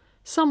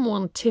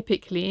 Someone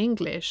typically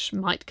English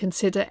might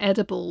consider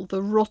edible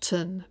the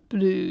rotten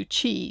blue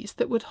cheese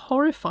that would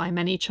horrify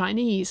many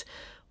Chinese,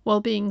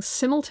 while being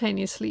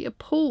simultaneously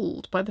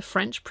appalled by the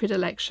French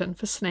predilection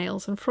for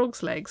snails and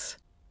frogs' legs.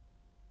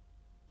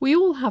 We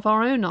all have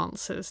our own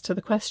answers to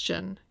the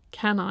question,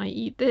 can I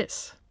eat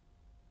this?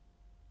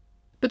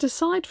 But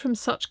aside from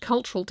such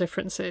cultural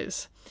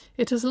differences,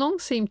 it has long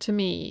seemed to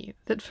me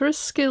that for a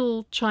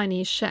skilled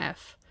Chinese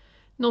chef,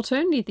 not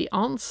only the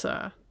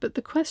answer, but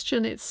the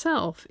question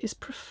itself is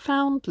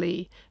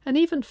profoundly and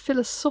even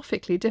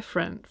philosophically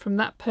different from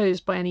that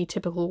posed by any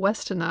typical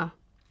Westerner.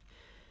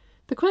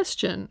 The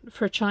question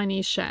for a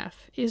Chinese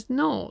chef is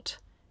not,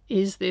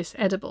 is this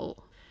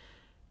edible?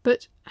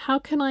 But how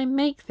can I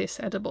make this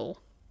edible?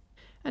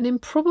 An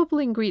improbable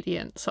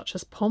ingredient such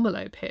as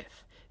pomelo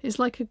pith is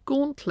like a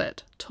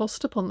gauntlet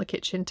tossed upon the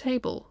kitchen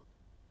table.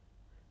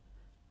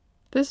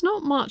 There's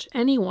not much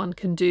anyone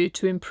can do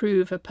to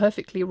improve a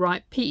perfectly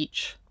ripe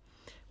peach,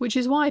 which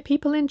is why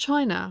people in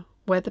China,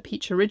 where the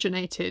peach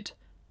originated,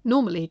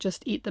 normally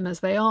just eat them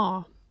as they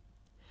are.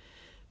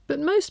 But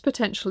most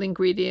potential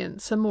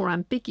ingredients are more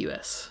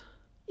ambiguous.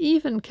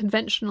 Even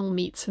conventional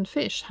meats and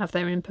fish have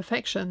their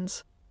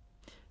imperfections.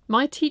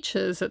 My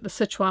teachers at the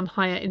Sichuan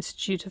Higher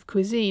Institute of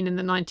Cuisine in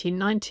the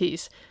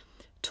 1990s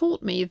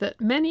taught me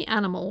that many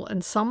animal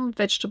and some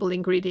vegetable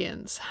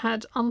ingredients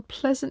had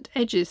unpleasant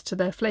edges to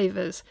their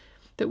flavours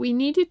that we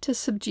needed to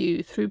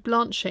subdue through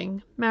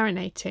blanching,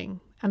 marinating,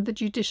 and the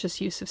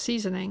judicious use of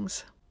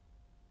seasonings.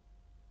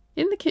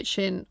 In the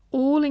kitchen,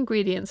 all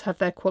ingredients have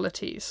their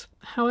qualities,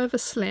 however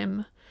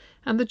slim,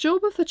 and the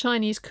job of the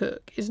Chinese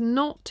cook is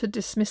not to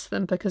dismiss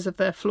them because of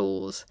their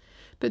flaws,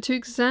 but to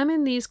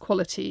examine these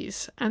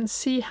qualities and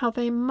see how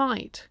they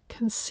might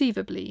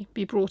conceivably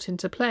be brought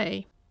into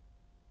play.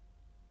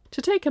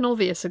 To take an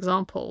obvious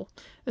example,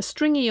 a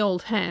stringy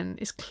old hen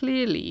is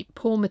clearly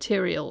poor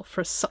material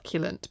for a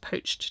succulent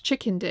poached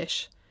chicken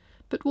dish,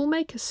 but will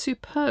make a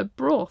superb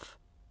broth,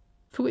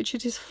 for which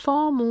it is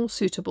far more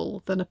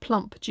suitable than a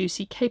plump,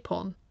 juicy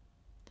capon.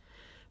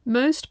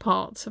 Most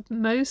parts of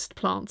most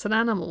plants and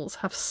animals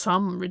have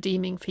some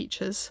redeeming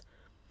features.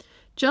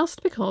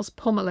 Just because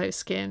pomelo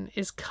skin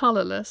is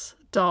colourless,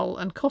 dull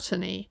and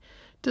cottony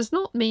does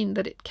not mean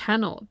that it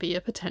cannot be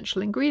a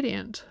potential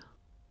ingredient.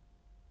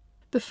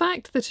 The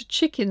fact that a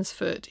chicken's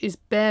foot is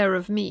bare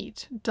of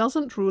meat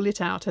doesn't rule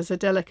it out as a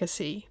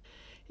delicacy.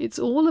 It's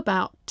all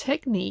about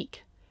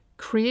technique,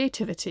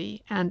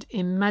 creativity and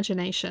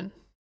imagination.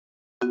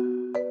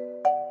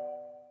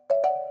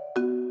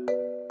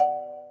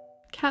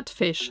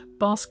 Catfish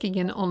basking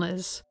in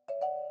honours.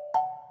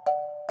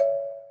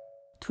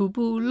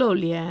 Tubu lo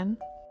lian.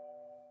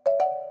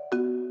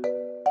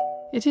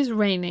 It is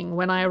raining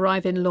when I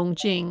arrive in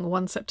Longjing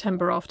one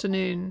September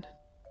afternoon.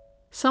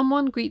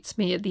 Someone greets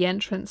me at the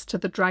entrance to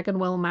the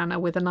Dragonwell Manor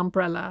with an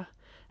umbrella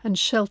and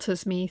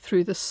shelters me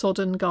through the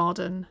sodden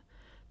garden,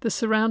 the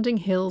surrounding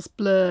hills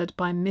blurred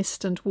by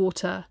mist and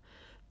water,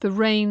 the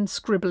rain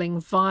scribbling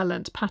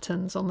violent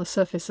patterns on the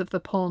surface of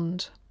the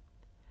pond.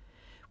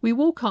 We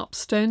walk up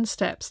stone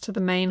steps to the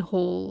main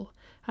hall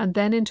and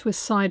then into a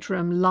side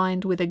room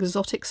lined with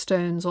exotic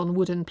stones on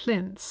wooden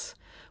plinths,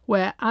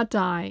 where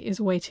Adai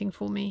is waiting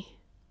for me.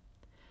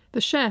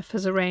 The chef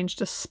has arranged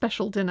a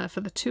special dinner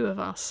for the two of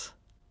us.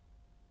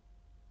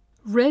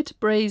 Red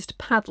braised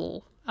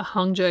paddle, a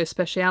Hangzhou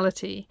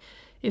speciality,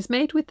 is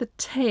made with the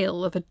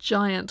tail of a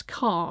giant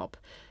carp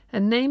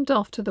and named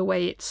after the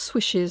way it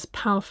swishes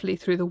powerfully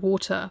through the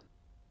water.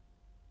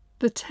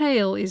 The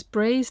tail is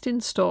braised in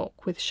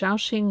stock with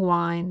Shaoxing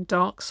wine,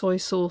 dark soy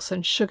sauce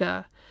and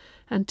sugar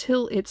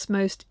until its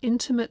most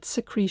intimate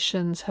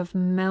secretions have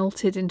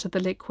melted into the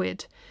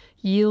liquid,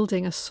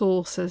 yielding a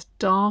sauce as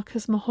dark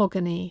as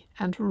mahogany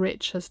and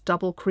rich as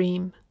double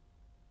cream.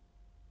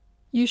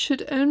 You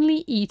should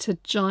only eat a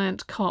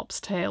giant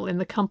carp's tail in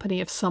the company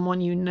of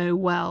someone you know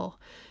well,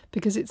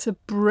 because it's a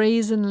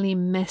brazenly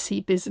messy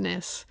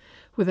business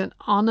with an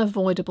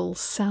unavoidable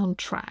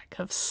soundtrack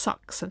of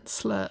sucks and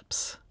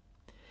slurps.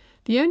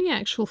 The only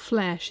actual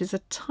flesh is a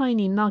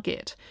tiny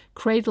nugget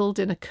cradled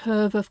in a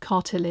curve of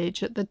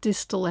cartilage at the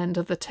distal end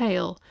of the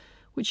tail,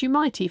 which you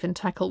might even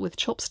tackle with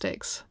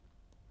chopsticks.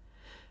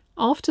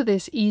 After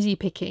this easy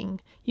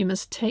picking, you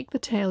must take the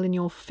tail in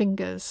your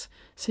fingers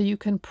so you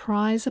can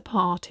prise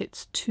apart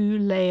its 2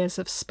 layers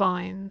of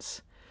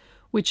spines,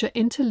 which are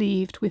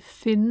interleaved with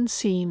thin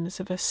seams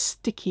of a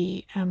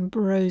sticky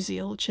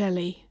ambrosial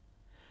jelly.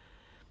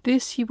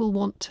 This you will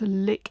want to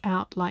lick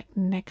out like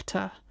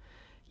nectar,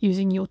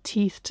 using your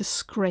teeth to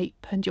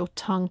scrape and your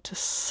tongue to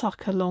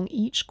suck along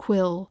each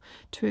quill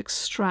to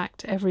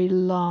extract every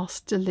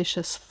last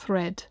delicious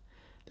thread,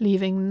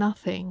 leaving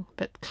nothing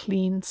but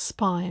clean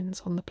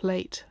spines on the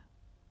plate.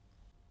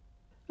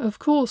 Of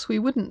course, we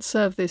wouldn't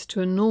serve this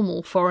to a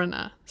normal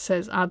foreigner,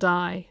 says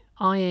Adai,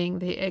 eyeing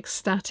the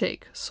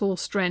ecstatic,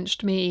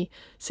 sauce-drenched me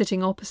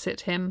sitting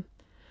opposite him.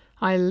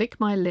 I lick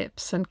my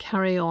lips and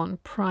carry on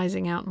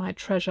prizing out my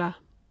treasure.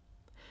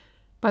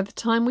 By the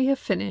time we have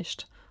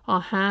finished,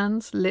 our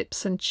hands,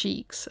 lips and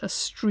cheeks are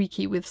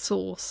streaky with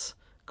sauce,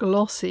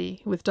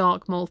 glossy with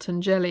dark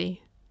molten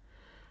jelly.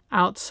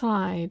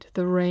 Outside,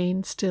 the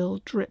rain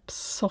still drips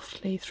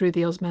softly through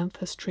the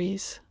osmanthus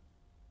trees.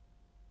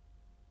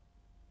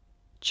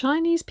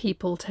 Chinese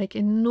people take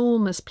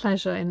enormous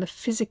pleasure in the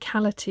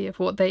physicality of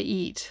what they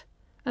eat,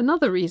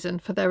 another reason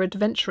for their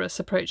adventurous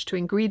approach to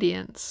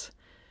ingredients.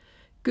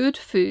 Good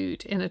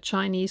food in a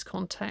Chinese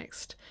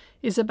context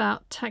is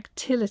about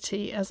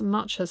tactility as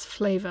much as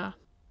flavour.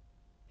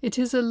 It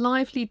is a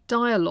lively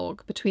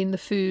dialogue between the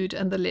food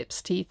and the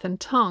lips, teeth and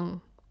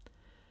tongue.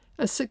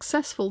 A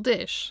successful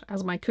dish,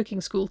 as my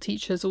cooking school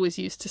teachers always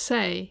used to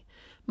say,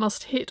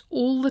 must hit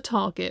all the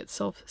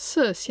targets of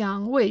色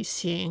香味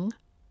形,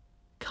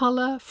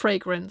 colour,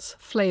 fragrance,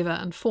 flavour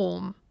and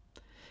form.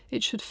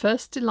 It should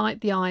first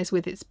delight the eyes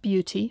with its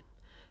beauty,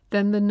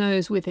 then the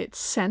nose with its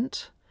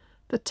scent,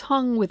 the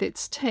tongue with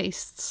its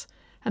tastes,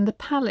 and the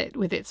palate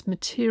with its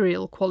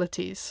material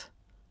qualities.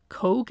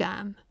 口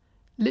感,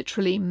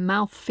 literally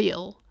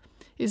mouthfeel,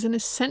 is an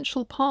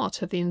essential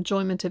part of the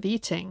enjoyment of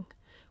eating,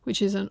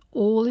 which is an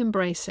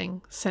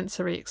all-embracing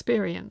sensory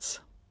experience.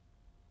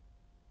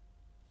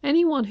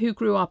 Anyone who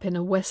grew up in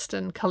a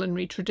Western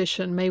culinary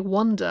tradition may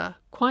wonder,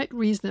 quite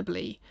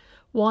reasonably,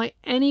 why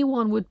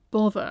anyone would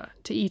bother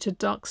to eat a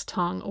duck's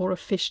tongue or a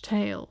fish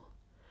tail.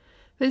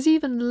 There's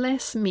even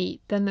less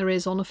meat than there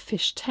is on a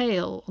fish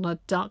tail on a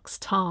duck's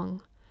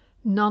tongue.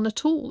 None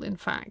at all, in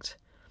fact.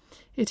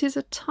 It is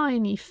a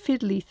tiny,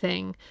 fiddly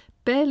thing,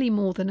 barely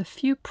more than a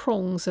few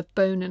prongs of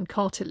bone and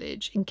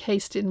cartilage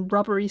encased in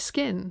rubbery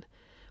skin,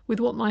 with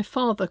what my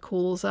father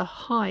calls a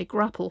high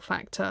grapple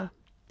factor.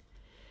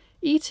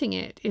 Eating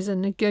it is a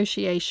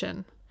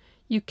negotiation.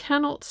 You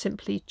cannot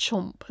simply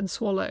chomp and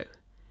swallow.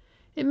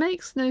 It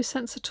makes no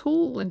sense at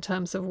all in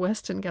terms of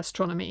Western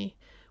gastronomy,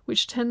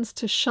 which tends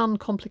to shun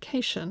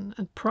complication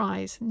and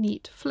prize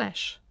neat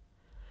flesh.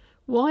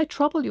 Why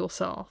trouble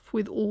yourself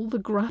with all the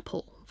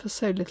grapple for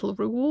so little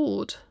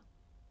reward?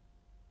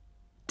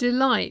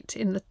 Delight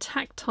in the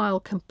tactile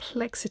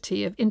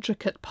complexity of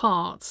intricate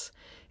parts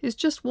is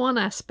just one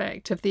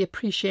aspect of the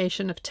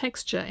appreciation of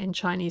texture in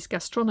Chinese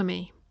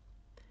gastronomy.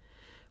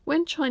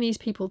 When Chinese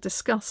people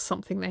discuss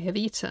something they have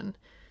eaten,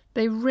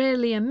 they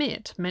rarely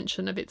omit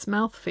mention of its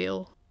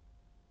mouthfeel.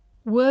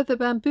 Were the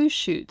bamboo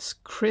shoots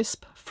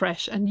crisp,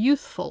 fresh and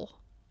youthful?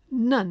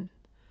 None.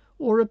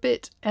 Or a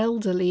bit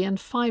elderly and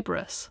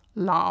fibrous?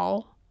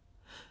 Lao.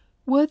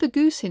 Were the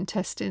goose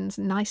intestines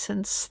nice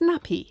and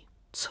snappy?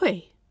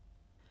 Cui.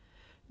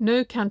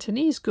 No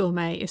Cantonese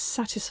gourmet is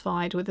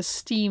satisfied with a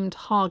steamed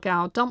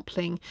hagao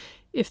dumpling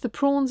if the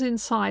prawns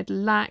inside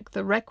lack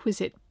the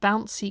requisite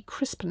bouncy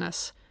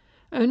crispness,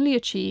 only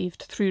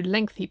achieved through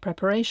lengthy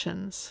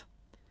preparations.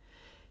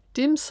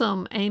 Dim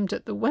sum aimed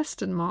at the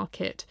Western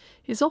market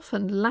is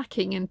often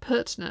lacking in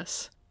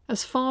pertness,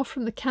 as far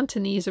from the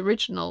Cantonese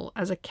original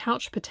as a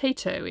couch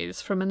potato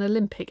is from an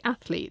Olympic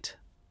athlete.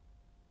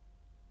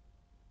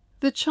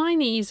 The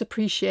Chinese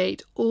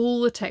appreciate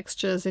all the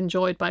textures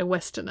enjoyed by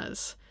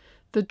Westerners,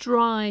 the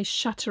dry,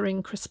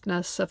 shattering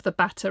crispness of the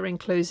batter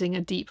enclosing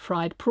a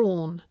deep-fried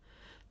prawn,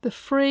 the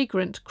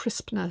fragrant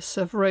crispness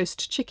of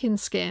roast chicken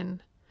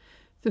skin,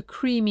 the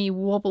creamy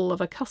wobble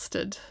of a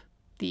custard,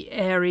 the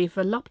airy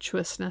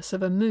voluptuousness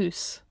of a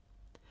mousse.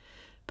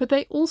 But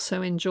they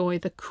also enjoy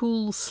the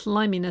cool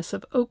sliminess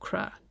of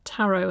okra,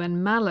 taro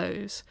and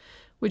mallows,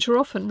 which are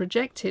often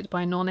rejected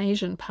by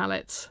non-Asian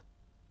palates.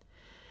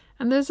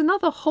 And there's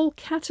another whole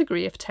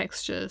category of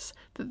textures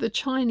that the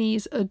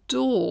Chinese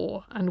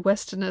adore and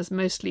Westerners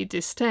mostly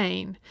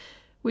disdain,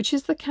 which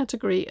is the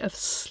category of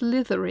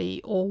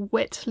slithery or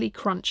wetly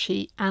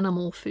crunchy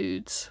animal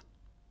foods.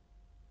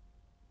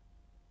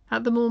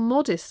 At the more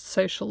modest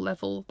social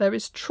level, there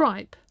is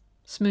tripe,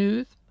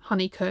 smooth,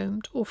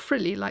 honeycombed, or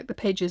frilly like the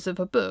pages of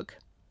a book.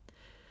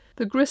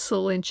 The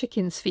gristle in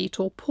chicken's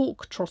feet or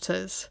pork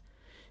trotters,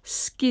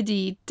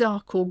 skiddy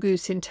duck or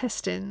goose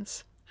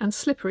intestines, and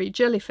slippery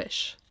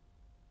jellyfish.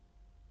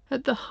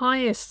 At the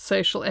highest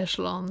social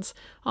echelons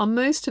are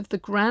most of the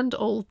grand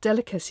old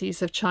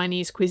delicacies of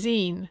Chinese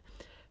cuisine: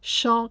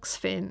 shark's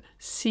fin,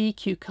 sea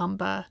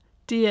cucumber,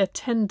 deer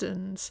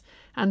tendons,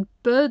 and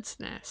bird's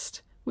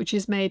nest, which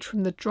is made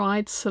from the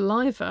dried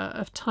saliva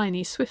of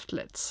tiny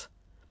swiftlets.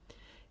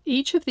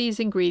 Each of these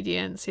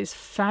ingredients is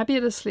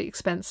fabulously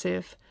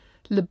expensive,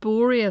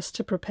 laborious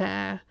to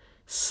prepare,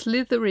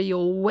 slithery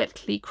or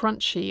wetly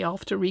crunchy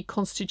after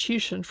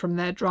reconstitution from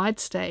their dried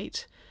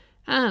state,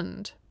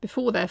 and,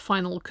 before their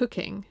final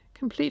cooking,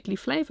 completely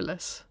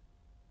flavourless.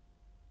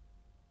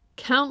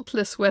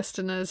 Countless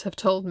Westerners have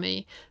told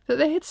me that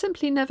they had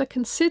simply never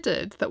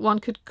considered that one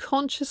could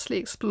consciously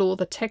explore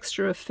the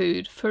texture of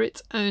food for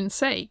its own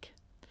sake.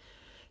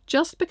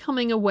 Just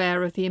becoming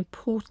aware of the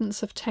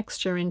importance of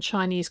texture in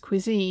Chinese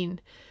cuisine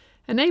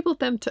enabled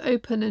them to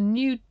open a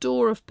new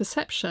door of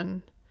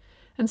perception,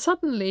 and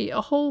suddenly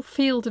a whole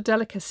field of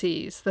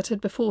delicacies that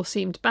had before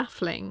seemed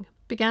baffling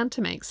began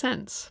to make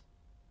sense.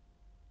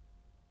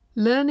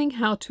 Learning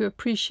how to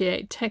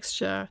appreciate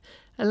texture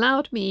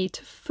allowed me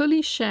to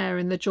fully share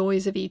in the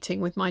joys of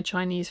eating with my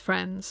Chinese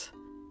friends.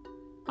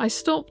 I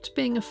stopped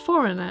being a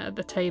foreigner at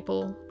the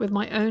table with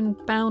my own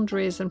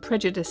boundaries and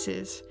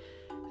prejudices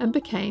and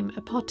became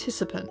a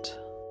participant.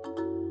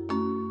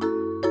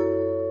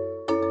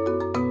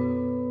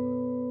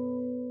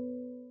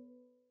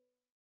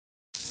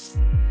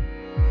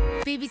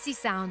 BBC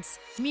Sounds,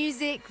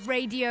 music,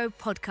 radio,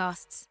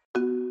 podcasts.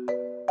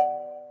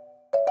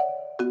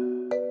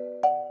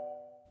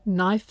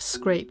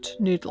 Knife-scraped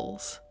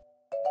noodles.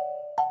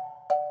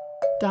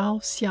 Dao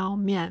xiao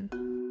mian.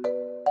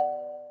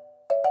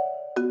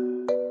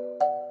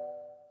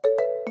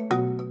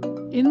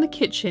 In the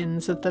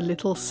kitchens of the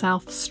little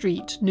South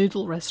Street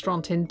noodle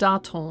restaurant in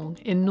Datong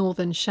in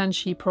northern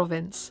Shanxi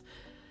province,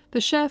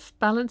 the chef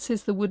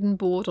balances the wooden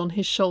board on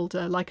his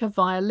shoulder like a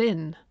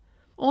violin.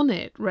 On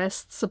it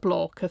rests a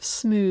block of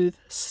smooth,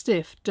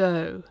 stiff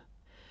dough.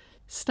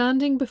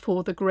 Standing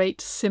before the great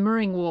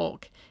simmering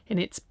wok in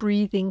its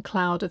breathing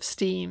cloud of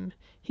steam,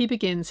 he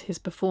begins his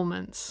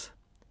performance.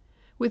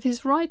 With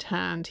his right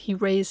hand he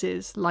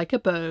raises, like a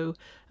bow,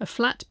 a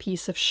flat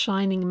piece of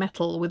shining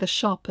metal with a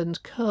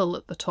sharpened curl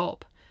at the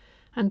top,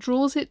 and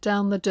draws it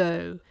down the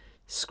dough,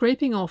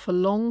 scraping off a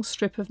long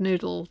strip of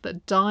noodle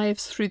that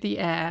dives through the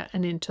air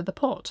and into the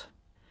pot.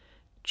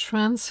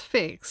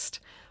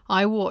 Transfixed,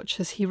 I watch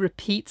as he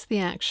repeats the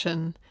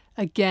action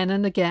again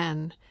and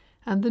again,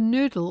 and the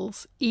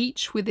noodles,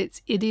 each with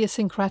its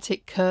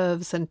idiosyncratic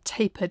curves and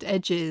tapered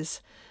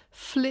edges,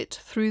 flit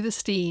through the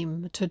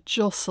steam to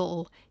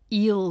jostle,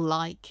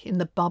 eel-like, in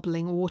the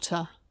bubbling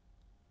water.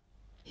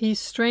 He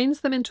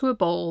strains them into a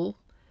bowl,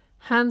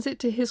 hands it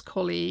to his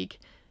colleague,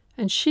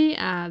 and she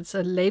adds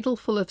a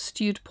ladleful of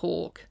stewed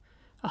pork,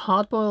 a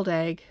hard-boiled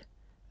egg,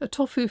 a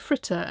tofu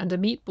fritter and a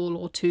meatball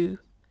or two,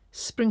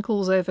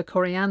 sprinkles over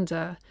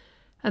coriander,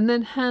 and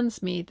then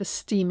hands me the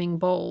steaming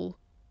bowl.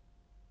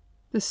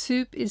 The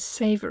soup is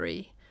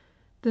savoury,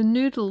 the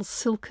noodles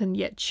silken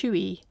yet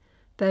chewy,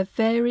 their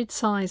varied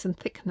size and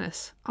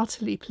thickness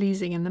utterly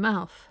pleasing in the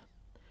mouth.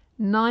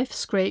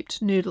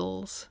 Knife-scraped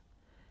noodles.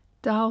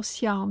 Dao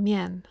xiao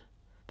mian,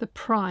 the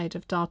pride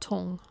of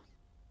Datong.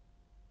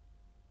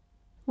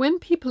 When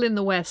people in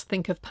the West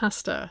think of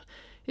pasta,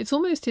 it's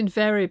almost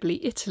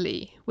invariably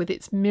Italy, with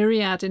its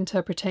myriad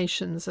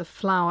interpretations of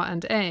flour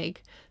and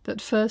egg, that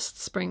first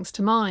springs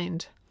to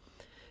mind.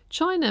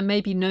 China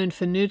may be known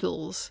for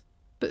noodles,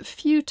 but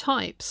few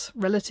types,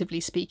 relatively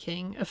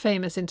speaking, are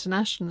famous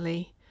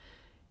internationally.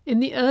 In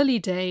the early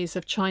days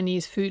of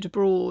Chinese food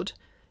abroad,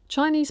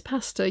 Chinese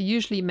pasta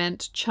usually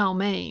meant chow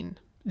mein,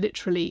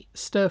 literally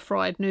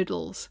stir-fried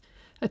noodles,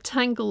 a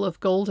tangle of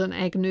golden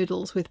egg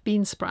noodles with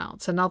bean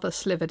sprouts and other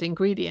slivered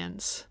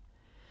ingredients.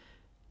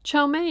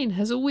 Chow mein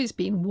has always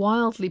been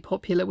wildly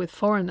popular with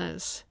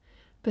foreigners,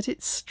 but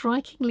it's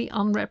strikingly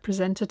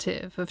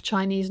unrepresentative of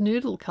Chinese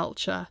noodle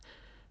culture,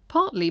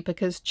 partly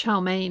because chow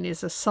mein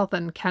is a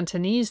southern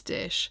Cantonese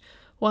dish,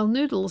 while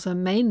noodles are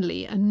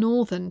mainly a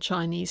northern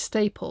Chinese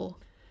staple,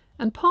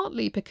 and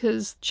partly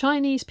because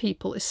Chinese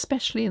people,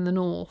 especially in the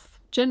north,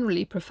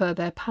 generally prefer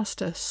their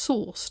pasta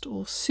sauced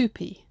or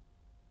soupy.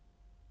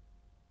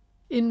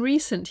 In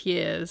recent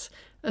years,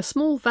 a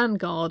small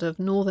vanguard of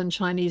northern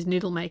Chinese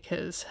noodle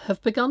makers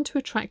have begun to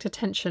attract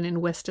attention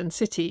in western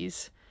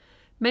cities,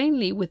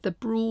 mainly with the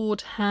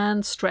broad,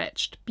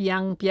 hand-stretched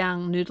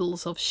biang-biang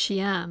noodles of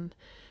Xi'an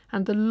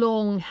and the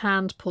long,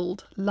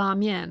 hand-pulled la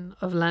mian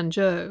of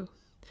Lanzhou.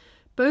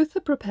 Both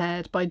are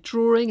prepared by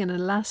drawing an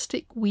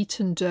elastic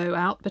wheaten dough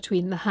out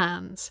between the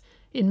hands,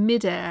 in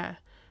mid-air,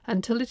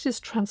 until it is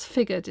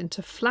transfigured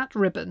into flat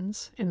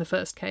ribbons, in the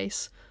first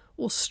case,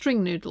 or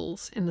string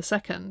noodles, in the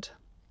second.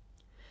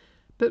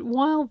 But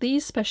while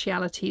these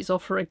specialities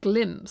offer a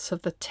glimpse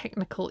of the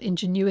technical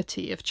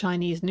ingenuity of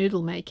Chinese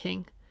noodle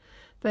making,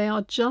 they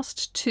are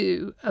just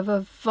two of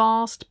a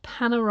vast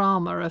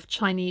panorama of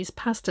Chinese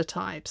pasta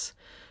types,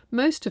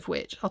 most of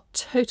which are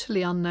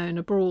totally unknown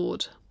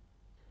abroad.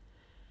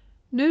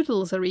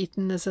 Noodles are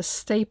eaten as a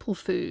staple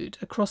food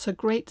across a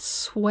great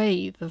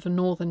swathe of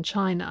northern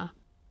China.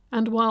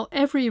 And while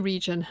every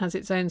region has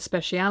its own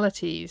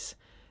specialities,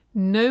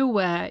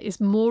 nowhere is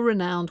more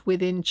renowned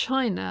within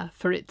China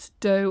for its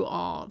dough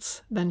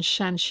arts than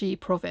Shanxi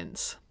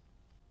province.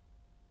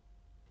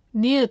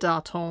 Near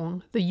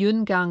Datong, the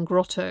Yungang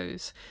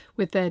grottos,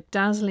 with their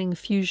dazzling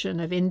fusion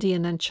of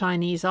Indian and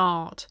Chinese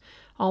art,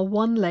 are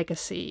one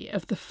legacy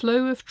of the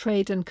flow of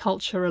trade and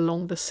culture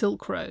along the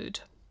Silk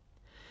Road.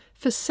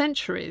 For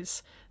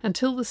centuries,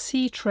 until the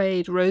sea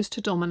trade rose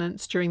to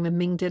dominance during the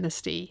Ming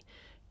Dynasty,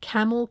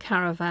 camel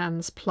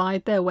caravans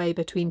plied their way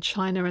between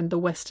China and the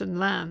Western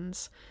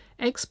lands,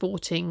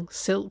 exporting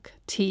silk,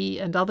 tea,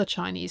 and other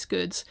Chinese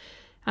goods,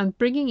 and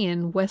bringing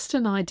in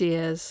Western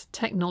ideas,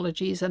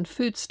 technologies, and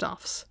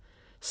foodstuffs,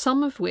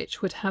 some of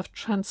which would have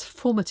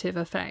transformative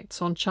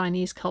effects on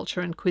Chinese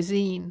culture and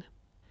cuisine.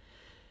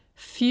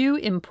 Few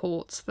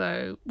imports,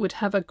 though, would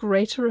have a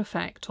greater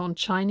effect on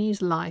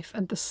Chinese life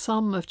and the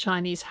sum of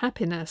Chinese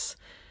happiness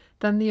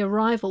than the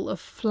arrival of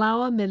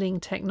flour milling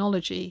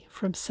technology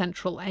from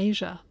Central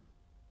Asia.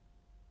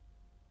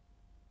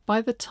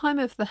 By the time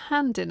of the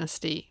Han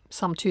Dynasty,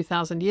 some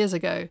 2,000 years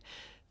ago,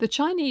 the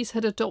Chinese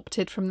had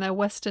adopted from their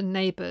Western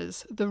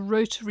neighbours the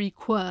rotary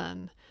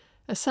quern,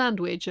 a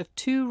sandwich of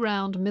two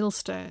round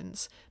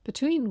millstones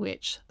between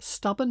which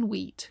stubborn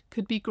wheat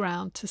could be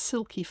ground to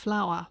silky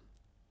flour.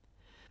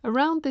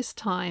 Around this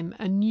time,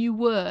 a new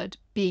word,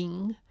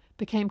 bing,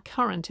 became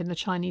current in the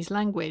Chinese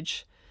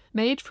language,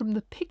 made from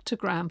the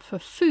pictogram for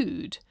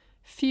food,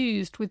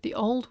 fused with the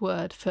old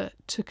word for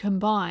to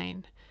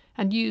combine,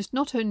 and used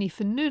not only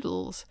for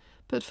noodles,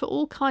 but for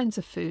all kinds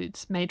of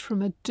foods made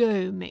from a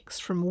dough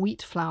mixed from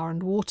wheat flour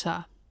and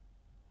water.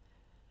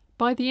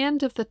 By the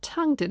end of the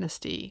Tang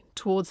Dynasty,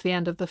 towards the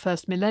end of the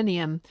first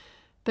millennium,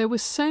 there were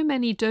so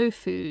many dough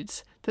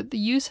foods that the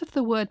use of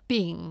the word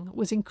bing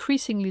was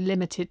increasingly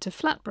limited to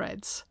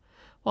flatbreads,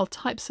 while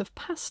types of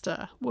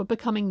pasta were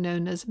becoming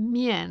known as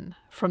mian,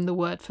 from the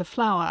word for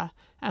flour,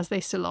 as they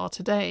still are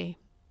today.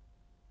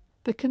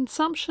 The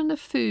consumption of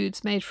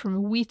foods made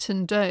from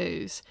wheaten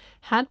doughs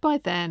had by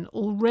then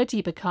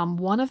already become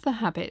one of the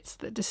habits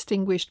that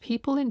distinguished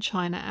people in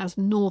China as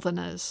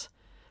northerners,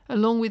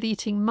 along with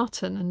eating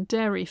mutton and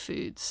dairy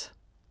foods.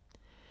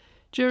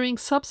 During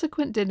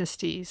subsequent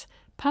dynasties,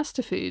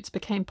 pasta foods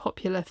became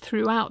popular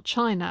throughout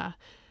China,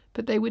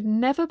 but they would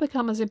never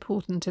become as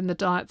important in the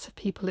diets of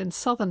people in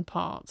southern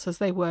parts as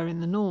they were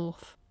in the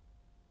north.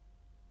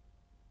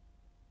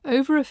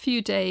 Over a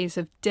few days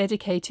of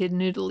dedicated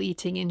noodle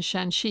eating in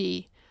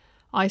Shanxi,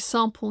 I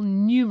sample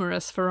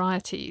numerous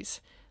varieties,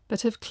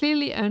 but have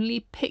clearly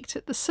only picked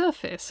at the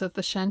surface of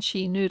the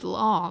Shanxi noodle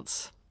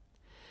arts.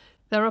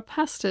 There are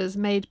pastas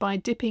made by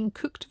dipping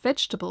cooked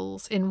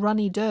vegetables in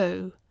runny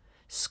dough,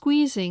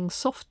 squeezing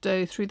soft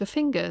dough through the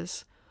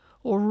fingers,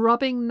 or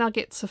rubbing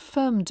nuggets of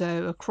firm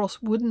dough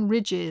across wooden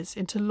ridges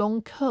into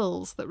long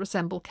curls that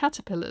resemble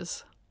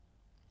caterpillars.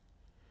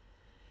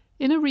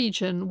 In a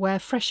region where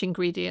fresh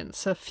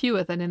ingredients are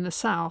fewer than in the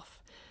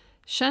south,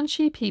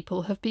 Shanxi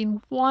people have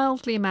been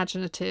wildly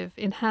imaginative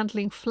in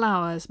handling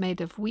flours made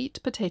of wheat,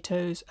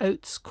 potatoes,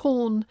 oats,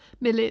 corn,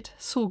 millet,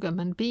 sorghum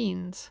and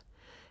beans.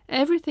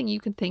 Everything you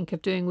can think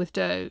of doing with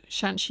dough,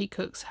 Shanxi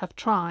cooks have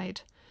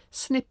tried: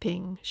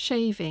 snipping,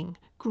 shaving,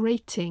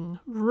 grating,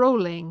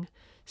 rolling,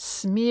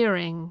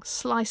 smearing,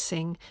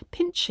 slicing,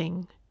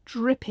 pinching,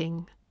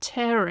 dripping,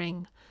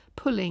 tearing,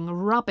 pulling,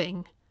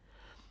 rubbing.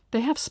 They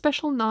have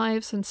special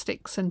knives and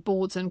sticks and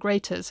boards and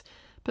graters,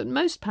 but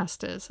most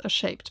pastas are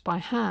shaped by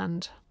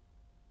hand.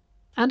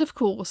 And of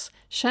course,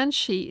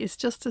 Shanxi is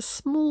just a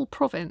small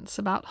province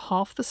about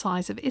half the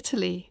size of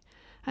Italy,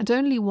 and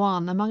only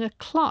one among a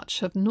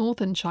clutch of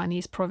northern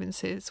Chinese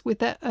provinces with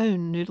their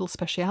own noodle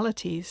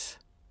specialities.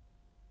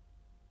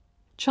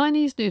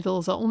 Chinese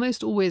noodles are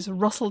almost always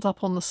rustled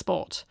up on the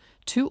spot,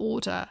 to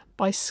order,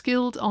 by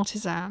skilled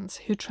artisans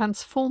who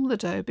transform the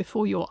dough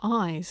before your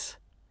eyes.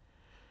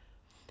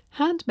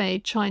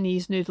 Handmade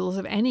Chinese noodles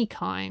of any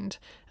kind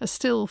are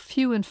still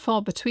few and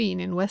far between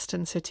in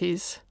Western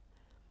cities.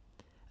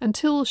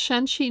 Until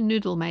Shanxi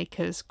noodle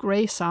makers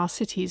grace our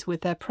cities with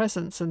their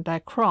presence and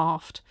their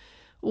craft,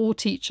 or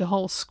teach a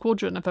whole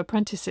squadron of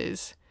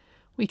apprentices,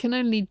 we can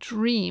only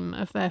dream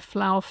of their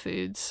flour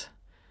foods.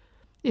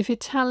 If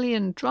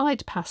Italian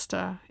dried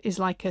pasta is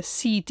like a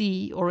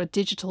CD or a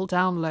digital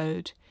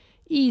download,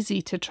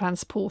 easy to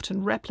transport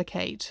and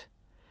replicate,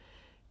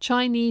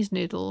 Chinese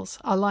noodles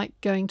are like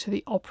going to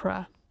the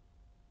opera.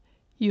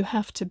 You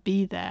have to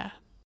be there.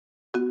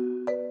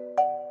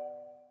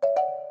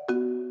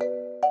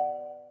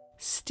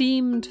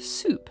 Steamed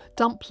soup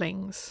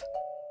dumplings.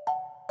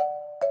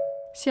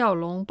 小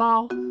笼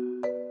包.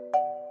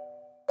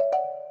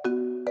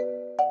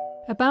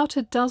 About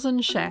a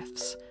dozen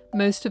chefs,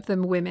 most of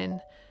them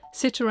women,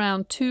 sit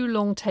around two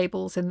long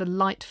tables in the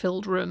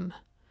light-filled room.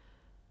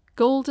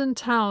 Golden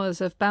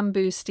towers of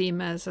bamboo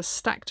steamers are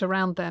stacked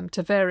around them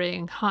to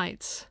varying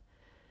heights.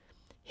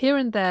 Here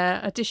and there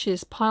are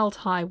dishes piled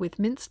high with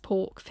minced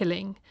pork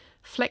filling,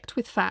 flecked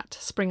with fat,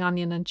 spring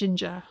onion and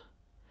ginger.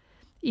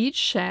 Each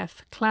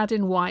chef, clad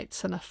in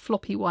whites and a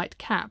floppy white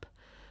cap,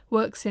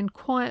 works in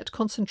quiet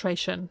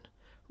concentration,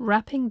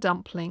 wrapping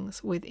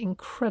dumplings with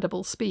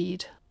incredible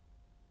speed.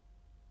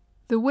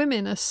 The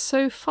women are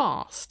so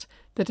fast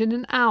that in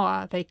an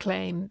hour, they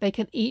claim, they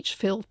can each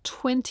fill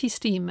 20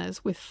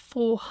 steamers with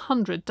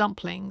 400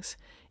 dumplings,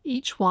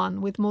 each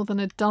one with more than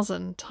a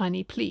dozen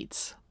tiny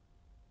pleats.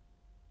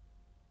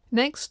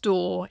 Next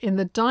door, in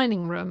the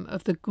dining room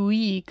of the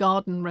Gui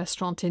Garden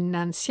restaurant in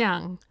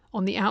Nanxiang,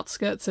 on the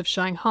outskirts of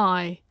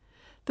Shanghai,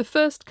 the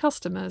first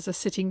customers are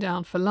sitting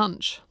down for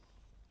lunch.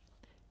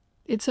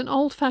 It's an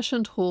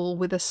old-fashioned hall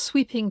with a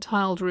sweeping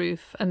tiled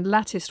roof and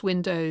latticed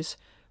windows,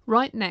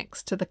 right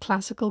next to the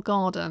classical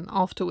garden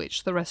after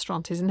which the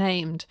restaurant is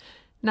named,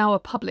 now a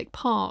public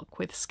park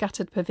with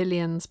scattered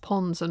pavilions,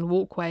 ponds and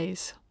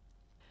walkways.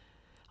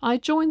 I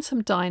join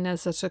some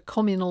diners at a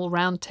communal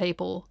round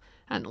table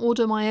and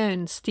order my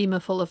own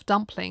steamerful of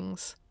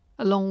dumplings,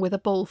 along with a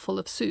bowlful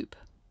of soup.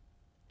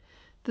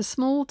 The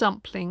small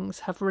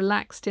dumplings have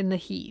relaxed in the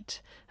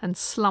heat and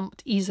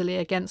slumped easily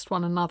against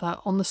one another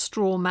on the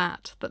straw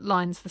mat that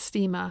lines the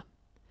steamer.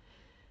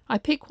 I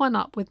pick one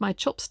up with my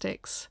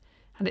chopsticks,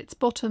 and its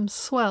bottom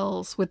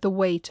swells with the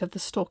weight of the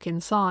stock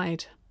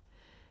inside.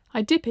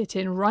 I dip it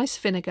in rice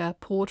vinegar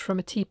poured from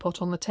a teapot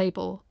on the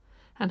table,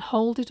 and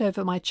hold it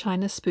over my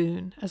china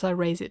spoon as I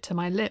raise it to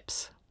my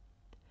lips.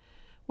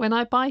 When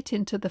I bite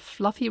into the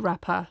fluffy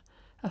wrapper,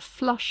 a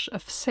flush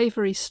of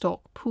savoury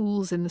stock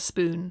pools in the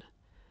spoon,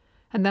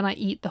 and then I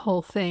eat the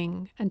whole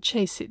thing and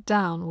chase it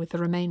down with the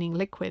remaining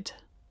liquid.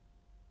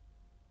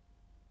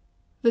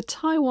 The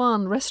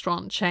Taiwan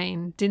restaurant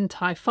chain Din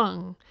Tai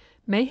Fung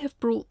may have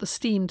brought the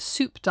steamed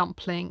soup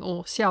dumpling,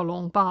 or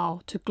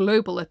xiaolongbao, to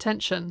global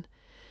attention,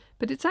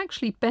 but it's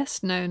actually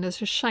best known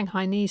as a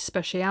Shanghainese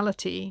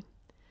speciality.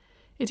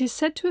 It is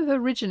said to have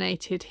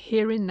originated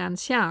here in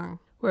Nanxiang,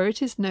 where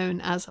it is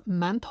known as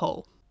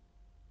mantou.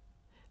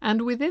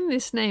 And within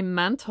this name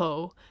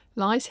mantou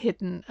lies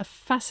hidden a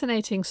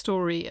fascinating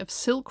story of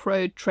Silk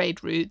Road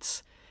trade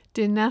routes,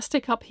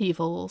 dynastic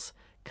upheavals,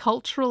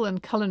 cultural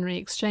and culinary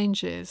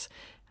exchanges,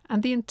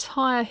 and the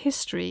entire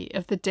history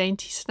of the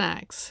dainty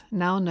snacks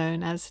now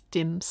known as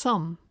dim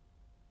sum.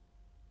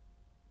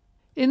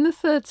 In the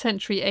 3rd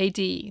century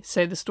AD,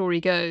 so the story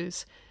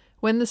goes,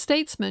 when the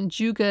statesman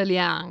Zhuge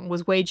Liang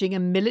was waging a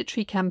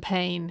military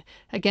campaign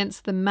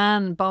against the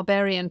Man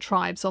barbarian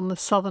tribes on the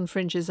southern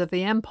fringes of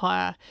the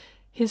empire,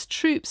 his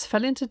troops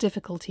fell into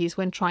difficulties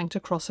when trying to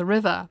cross a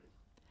river.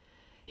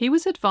 He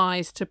was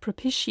advised to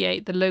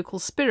propitiate the local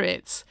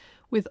spirits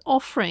with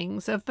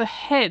offerings of the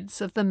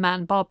heads of the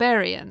Man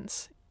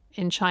barbarians,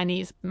 in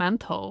Chinese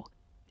mantou,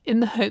 in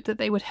the hope that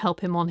they would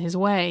help him on his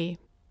way.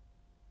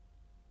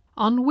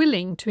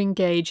 Unwilling to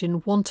engage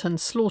in wanton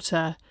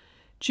slaughter,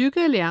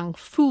 Zhuge Liang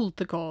fooled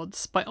the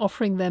gods by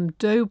offering them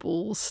dough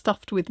balls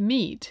stuffed with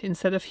meat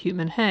instead of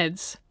human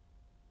heads.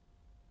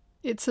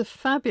 It's a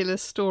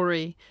fabulous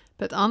story,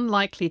 but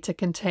unlikely to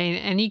contain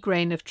any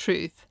grain of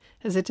truth,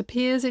 as it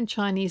appears in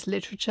Chinese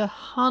literature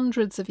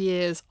hundreds of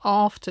years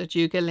after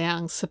Zhuge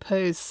Liang's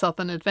supposed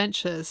southern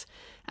adventures,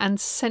 and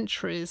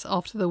centuries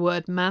after the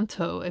word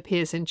mantou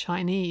appears in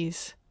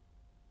Chinese.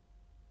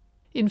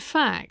 In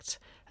fact,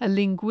 a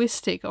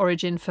linguistic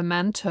origin for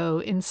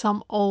mantou in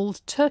some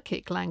old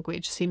Turkic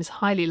language seems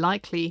highly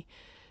likely,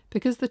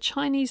 because the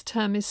Chinese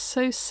term is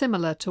so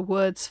similar to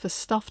words for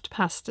stuffed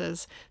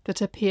pastas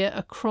that appear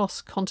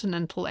across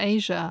continental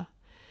Asia.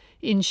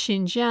 In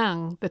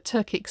Xinjiang, the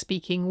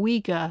Turkic-speaking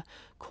Uyghur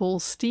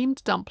calls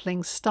steamed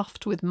dumplings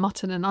stuffed with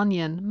mutton and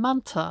onion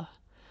manta,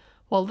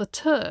 while the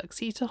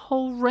Turks eat a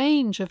whole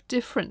range of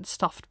different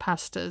stuffed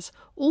pastas,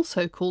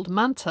 also called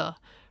manta,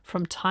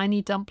 from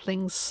tiny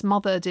dumplings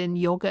smothered in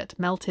yogurt,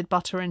 melted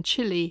butter and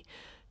chili,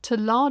 to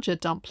larger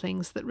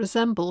dumplings that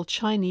resemble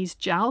Chinese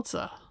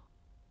jiaozi.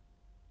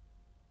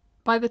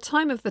 By the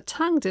time of the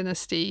Tang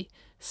dynasty,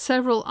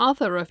 several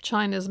other of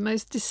China's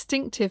most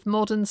distinctive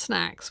modern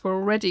snacks were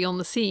already on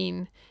the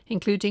scene,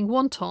 including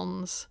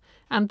wontons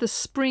and the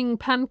spring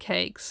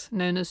pancakes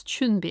known as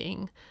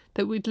chunbing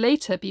that would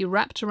later be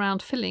wrapped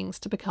around fillings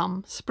to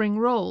become spring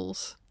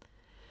rolls.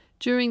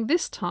 During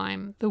this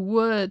time, the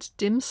word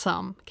dim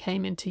sum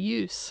came into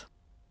use.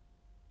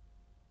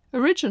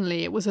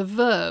 Originally, it was a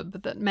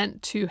verb that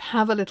meant to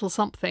have a little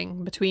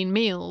something between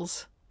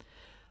meals.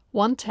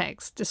 One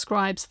text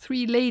describes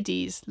 3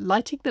 ladies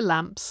lighting the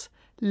lamps,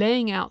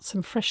 laying out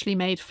some freshly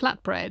made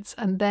flatbreads,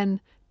 and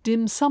then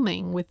dim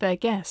summing with their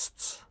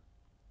guests.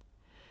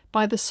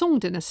 By the Song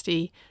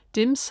dynasty,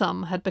 dim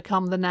sum had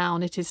become the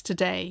noun it is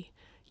today,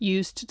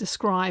 used to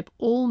describe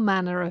all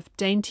manner of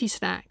dainty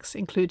snacks,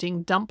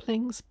 including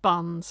dumplings,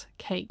 buns,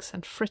 cakes,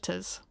 and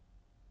fritters.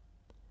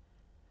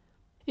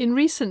 In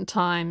recent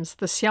times,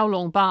 the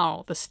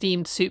xiaolongbao, the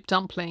steamed soup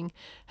dumpling,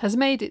 has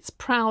made its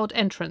proud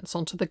entrance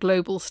onto the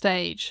global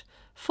stage,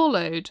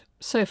 followed,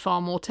 so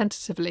far more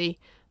tentatively,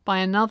 by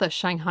another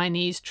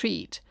Shanghainese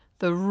treat,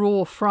 the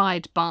raw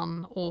fried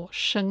bun, or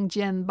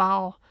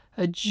shengjianbao,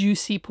 a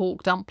juicy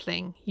pork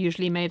dumpling,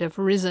 usually made of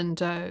risen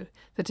dough,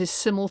 that is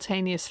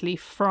simultaneously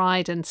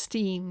fried and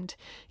steamed,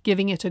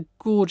 giving it a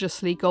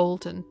gorgeously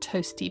golden,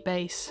 toasty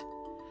base.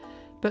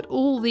 But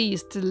all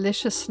these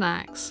delicious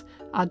snacks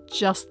are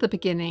just the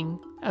beginning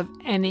of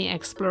any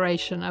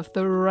exploration of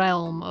the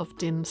realm of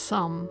dim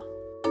sum.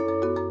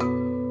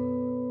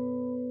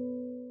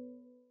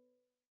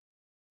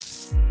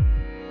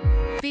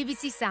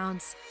 BBC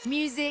Sounds.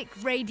 Music,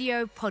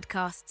 radio,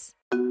 podcasts.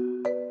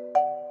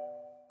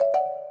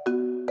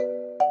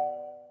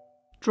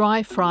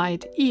 Dry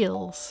fried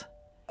eels.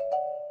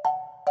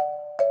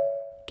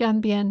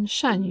 Ganbian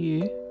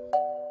shanyu.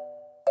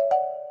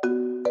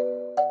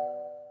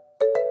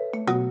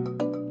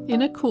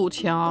 In a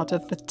courtyard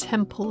of the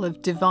Temple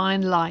of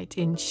Divine Light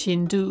in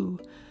Xindu,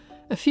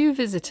 a few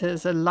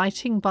visitors are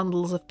lighting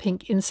bundles of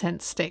pink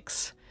incense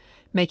sticks,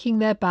 making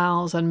their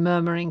bows and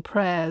murmuring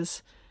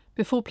prayers,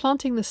 before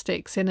planting the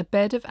sticks in a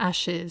bed of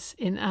ashes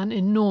in an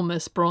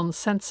enormous bronze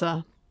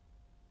censer.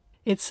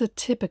 It's a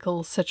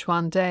typical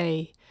Sichuan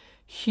day,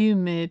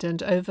 humid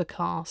and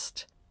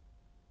overcast.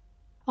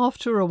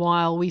 After a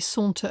while we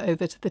saunter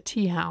over to the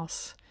tea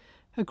house,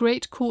 a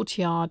great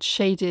courtyard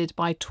shaded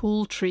by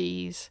tall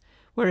trees,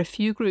 where a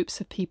few groups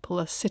of people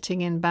are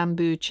sitting in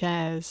bamboo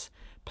chairs,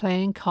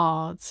 playing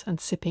cards and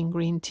sipping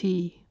green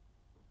tea.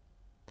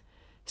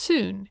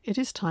 Soon it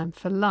is time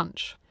for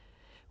lunch.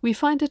 We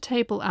find a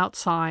table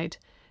outside,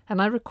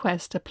 and I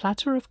request a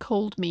platter of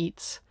cold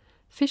meats,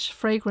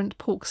 fish-fragrant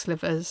pork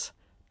slivers,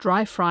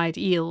 dry-fried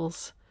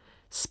eels,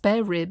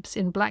 spare ribs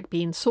in black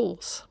bean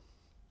sauce.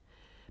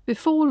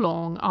 Before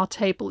long, our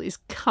table is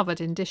covered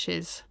in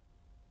dishes.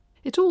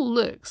 It all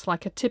looks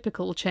like a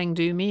typical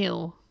Chengdu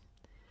meal.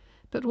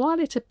 But while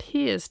it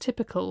appears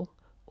typical,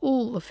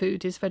 all the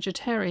food is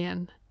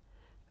vegetarian.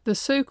 The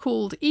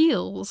so-called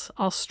eels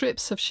are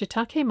strips of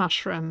shiitake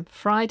mushroom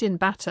fried in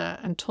batter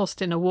and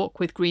tossed in a wok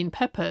with green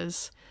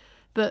peppers.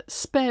 The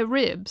spare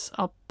ribs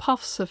are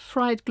puffs of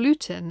fried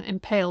gluten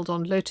impaled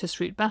on lotus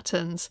root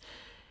battens,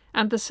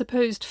 and the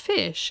supposed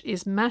fish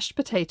is mashed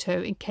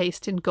potato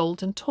encased in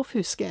golden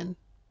tofu skin.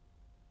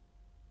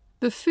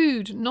 The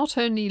food not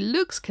only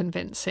looks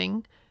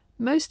convincing,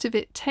 most of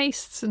it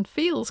tastes and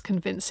feels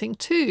convincing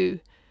too.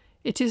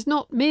 It is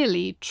not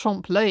merely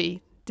trompe-l'œil,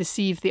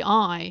 deceive the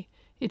eye,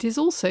 it is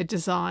also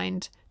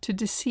designed to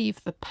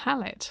deceive the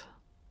palate.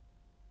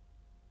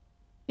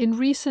 In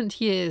recent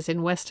years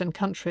in Western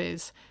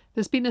countries,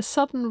 there's been a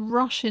sudden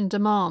rush in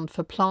demand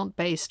for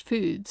plant-based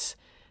foods,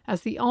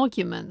 as the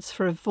arguments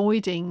for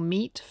avoiding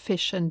meat,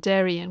 fish and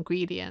dairy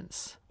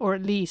ingredients, or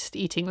at least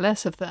eating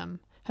less of them,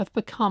 have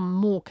become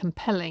more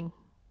compelling.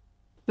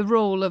 The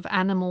role of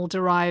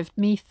animal-derived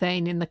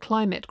methane in the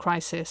climate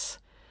crisis,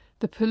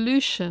 the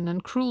pollution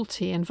and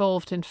cruelty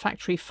involved in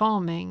factory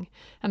farming,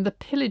 and the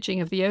pillaging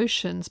of the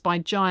oceans by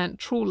giant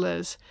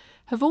trawlers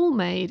have all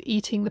made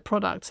eating the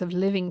products of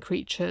living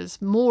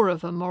creatures more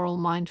of a moral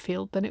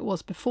minefield than it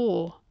was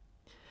before.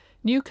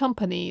 New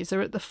companies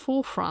are at the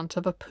forefront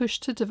of a push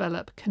to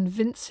develop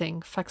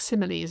convincing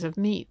facsimiles of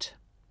meat.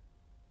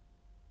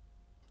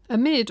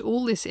 Amid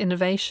all this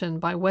innovation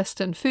by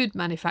Western food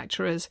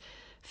manufacturers,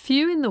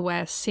 few in the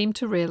West seem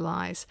to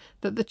realise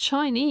that the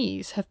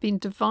Chinese have been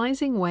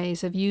devising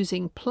ways of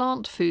using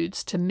plant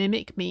foods to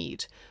mimic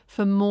meat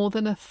for more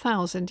than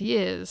 1,000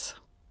 years.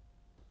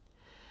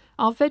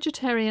 Our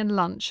vegetarian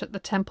lunch at the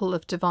Temple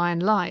of Divine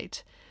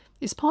Light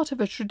is part of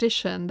a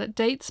tradition that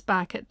dates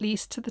back at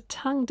least to the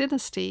Tang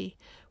dynasty,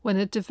 when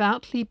a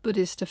devoutly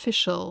Buddhist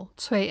official,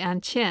 Cui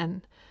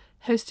Anqian,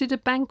 hosted a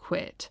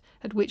banquet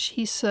at which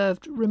he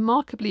served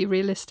remarkably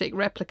realistic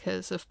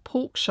replicas of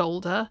pork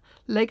shoulder,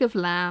 leg of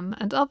lamb,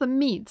 and other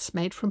meats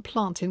made from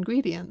plant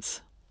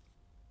ingredients.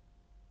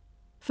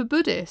 For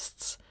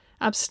Buddhists,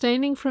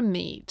 abstaining from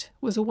meat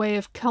was a way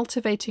of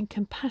cultivating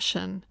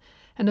compassion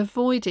and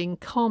avoiding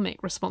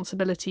karmic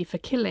responsibility for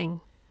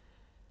killing.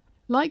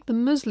 Like the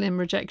Muslim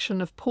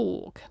rejection of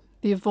pork,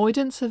 the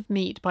avoidance of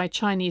meat by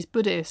Chinese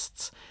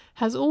Buddhists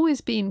has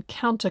always been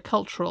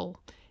countercultural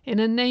in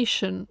a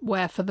nation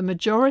where, for the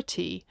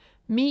majority,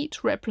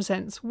 meat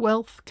represents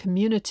wealth,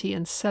 community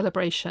and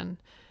celebration,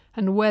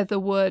 and where the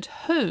word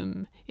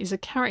home is a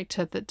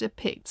character that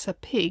depicts a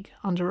pig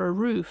under a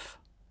roof.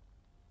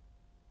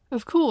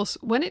 Of course,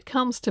 when it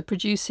comes to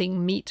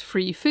producing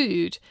meat-free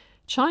food,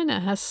 China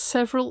has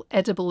several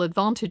edible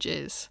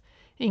advantages,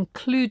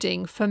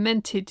 including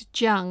fermented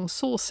jiang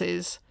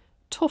sauces,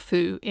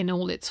 tofu in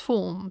all its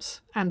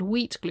forms, and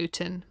wheat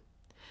gluten.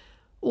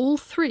 All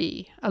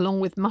three, along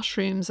with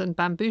mushrooms and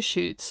bamboo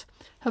shoots,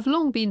 have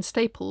long been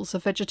staples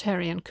of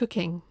vegetarian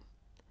cooking.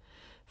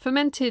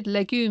 Fermented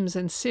legumes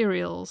and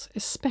cereals,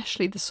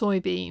 especially the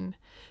soybean,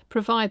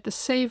 provide the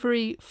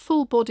savoury,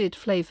 full-bodied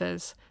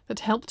flavours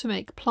that help to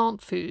make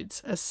plant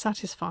foods as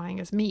satisfying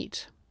as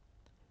meat.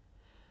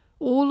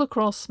 All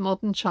across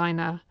modern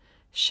China,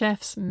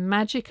 chefs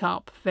magic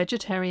up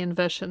vegetarian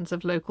versions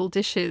of local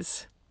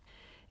dishes.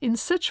 In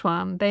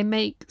Sichuan, they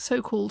make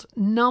so-called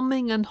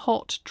numbing and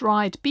hot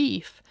dried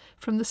beef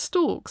from the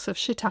stalks of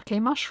shiitake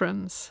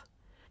mushrooms.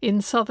 In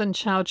southern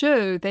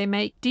Chaozhou, they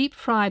make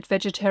deep-fried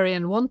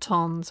vegetarian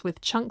wontons with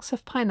chunks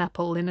of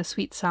pineapple in a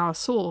sweet-sour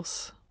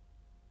sauce.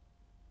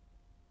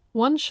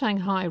 One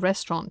Shanghai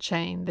restaurant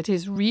chain that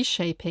is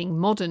reshaping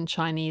modern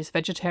Chinese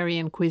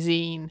vegetarian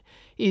cuisine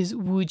is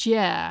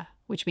Wujie,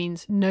 which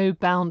means no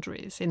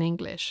boundaries in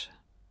English.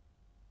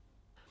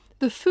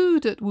 The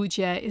food at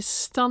Wujie is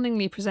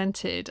stunningly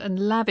presented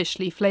and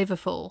lavishly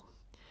flavourful.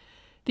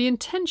 The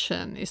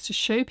intention is to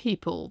show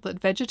people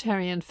that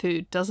vegetarian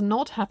food does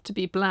not have to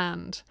be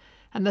bland,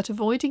 and that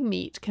avoiding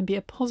meat can be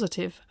a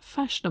positive,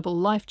 fashionable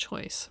life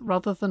choice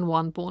rather than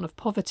one born of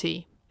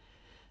poverty.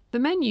 The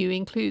menu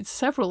includes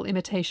several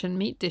imitation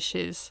meat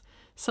dishes,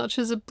 such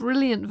as a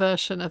brilliant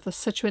version of the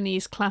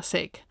Sichuanese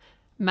classic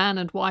man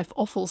and wife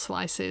offal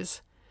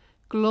slices,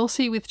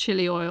 glossy with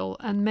chili oil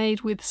and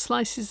made with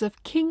slices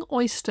of king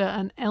oyster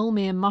and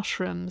elmere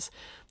mushrooms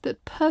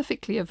that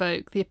perfectly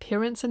evoke the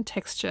appearance and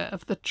texture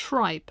of the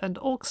tripe and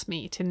ox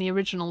meat in the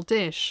original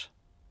dish.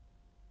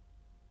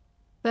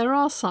 There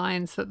are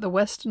signs that the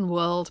Western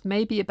world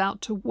may be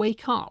about to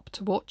wake up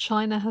to what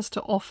China has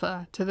to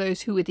offer to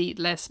those who would eat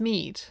less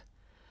meat.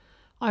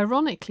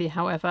 Ironically,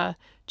 however,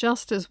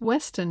 just as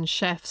Western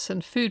chefs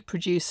and food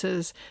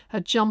producers are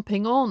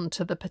jumping on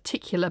to the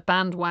particular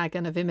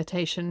bandwagon of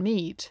imitation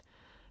meat,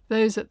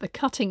 those at the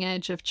cutting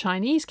edge of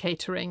Chinese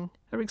catering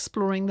are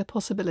exploring the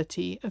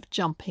possibility of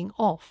jumping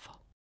off.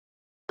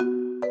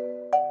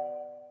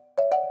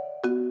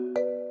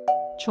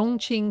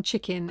 Chongqing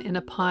chicken in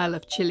a pile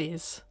of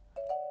chilies.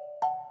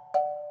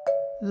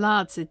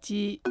 La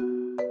Zi.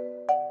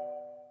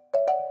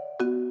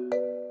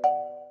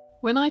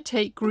 When I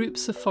take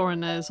groups of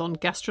foreigners on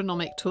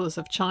gastronomic tours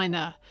of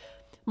China,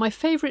 my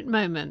favourite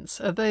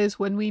moments are those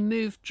when we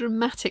move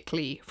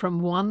dramatically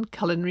from one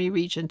culinary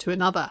region to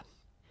another.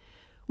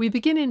 We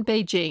begin in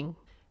Beijing,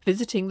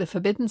 visiting the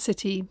Forbidden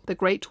City, the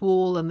Great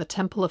Wall and the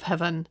Temple of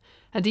Heaven,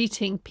 and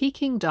eating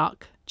Peking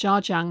duck,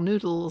 jiajiang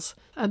noodles,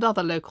 and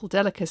other local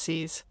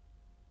delicacies.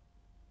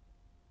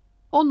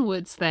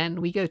 Onwards,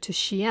 then, we go to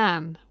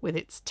Xi'an, with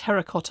its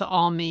terracotta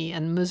army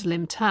and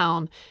Muslim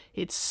town,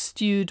 its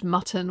stewed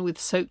mutton with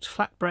soaked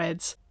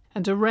flatbreads,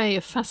 and array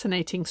of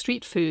fascinating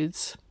street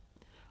foods.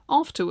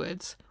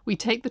 Afterwards, we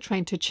take the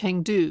train to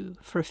Chengdu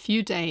for a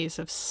few days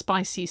of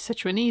spicy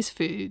Sichuanese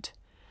food,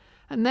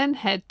 and then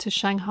head to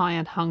Shanghai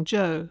and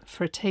Hangzhou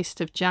for a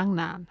taste of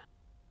Jiangnan.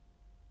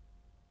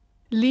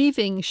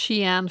 Leaving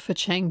Xi'an for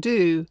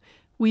Chengdu,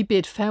 we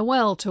bid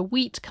farewell to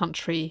wheat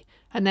country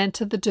and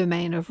enter the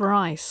domain of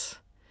rice.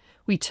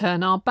 We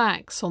turn our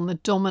backs on the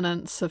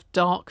dominance of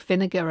dark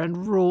vinegar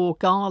and raw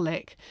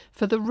garlic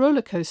for the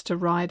rollercoaster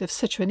ride of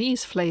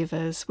Sichuanese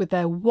flavours with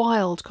their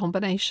wild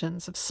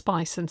combinations of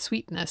spice and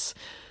sweetness,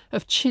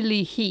 of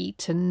chilli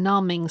heat and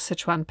numbing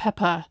Sichuan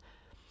pepper.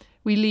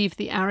 We leave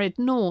the arid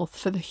north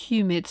for the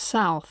humid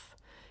south,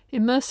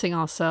 immersing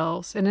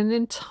ourselves in an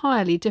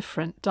entirely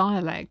different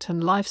dialect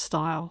and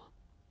lifestyle.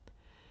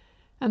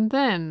 And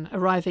then,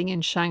 arriving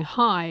in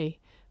Shanghai,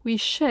 we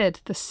shed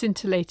the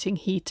scintillating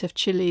heat of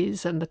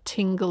chilies and the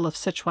tingle of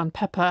Sichuan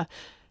pepper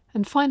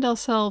and find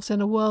ourselves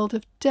in a world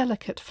of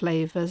delicate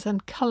flavours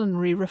and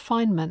culinary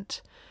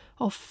refinement,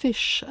 of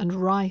fish and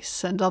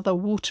rice and other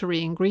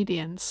watery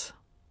ingredients.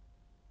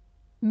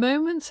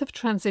 Moments of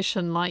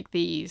transition like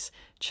these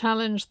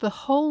challenge the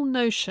whole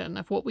notion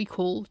of what we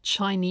call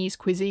Chinese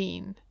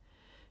cuisine.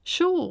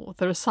 Sure,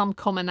 there are some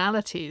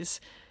commonalities,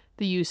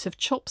 the use of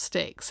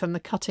chopsticks and the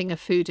cutting of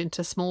food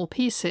into small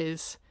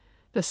pieces,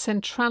 the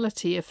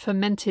centrality of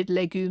fermented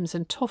legumes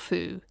and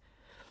tofu,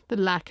 the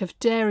lack of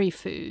dairy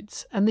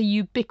foods, and the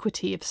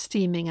ubiquity of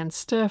steaming and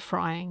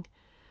stir-frying.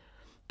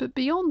 But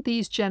beyond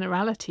these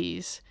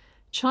generalities,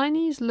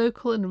 Chinese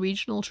local and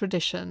regional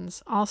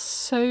traditions are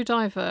so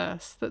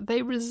diverse that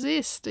they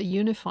resist a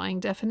unifying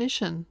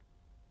definition.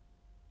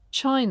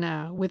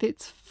 China, with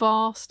its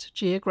vast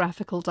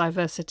geographical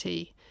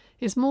diversity,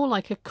 is more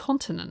like a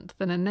continent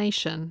than a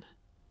nation.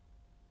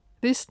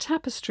 This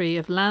tapestry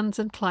of lands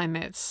and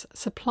climates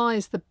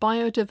supplies the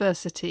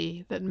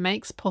biodiversity that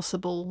makes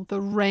possible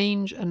the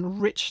range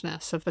and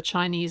richness of the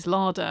Chinese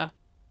larder.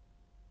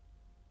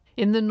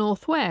 In the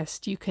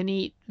northwest, you can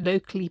eat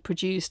locally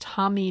produced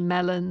Hami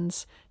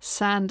melons,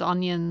 sand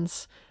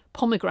onions,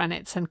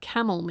 pomegranates and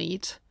camel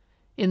meat.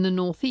 In the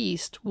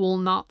northeast,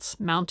 walnuts,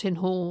 mountain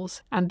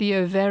haws, and the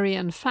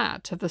ovarian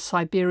fat of the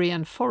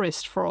Siberian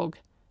forest frog,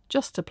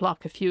 just to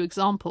pluck a few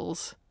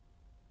examples.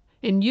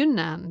 In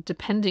Yunnan,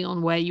 depending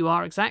on where you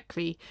are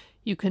exactly,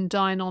 you can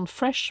dine on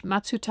fresh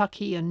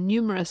matsutake and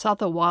numerous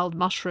other wild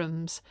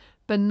mushrooms,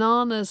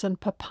 bananas and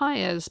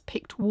papayas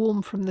picked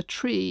warm from the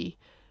tree,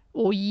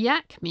 or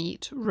yak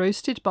meat,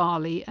 roasted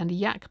barley and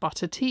yak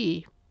butter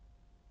tea.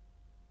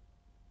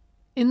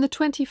 In the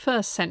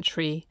 21st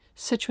century,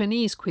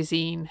 Sichuanese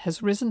cuisine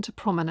has risen to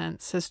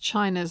prominence as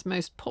China's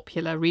most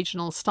popular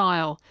regional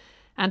style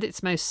and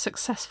its most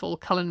successful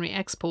culinary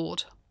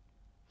export.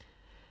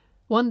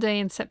 One day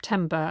in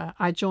September,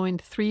 I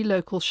joined 3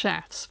 local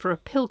chefs for a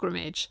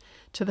pilgrimage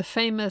to the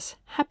famous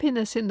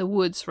Happiness in the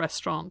Woods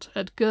restaurant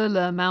at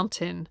Gele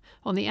Mountain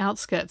on the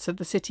outskirts of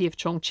the city of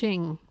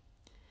Chongqing.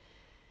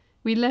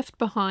 We left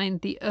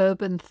behind the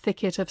urban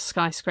thicket of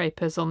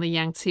skyscrapers on the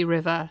Yangtze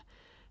River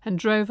and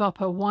drove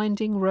up a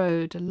winding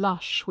road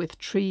lush with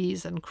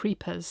trees and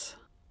creepers.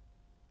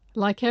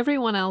 Like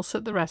everyone else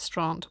at the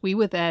restaurant, we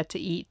were there to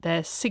eat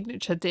their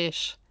signature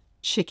dish,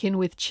 chicken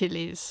with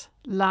chilies,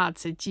 la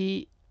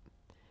zi.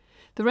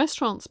 The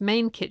restaurant's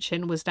main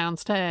kitchen was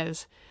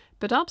downstairs,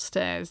 but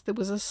upstairs there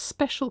was a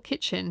special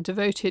kitchen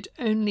devoted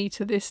only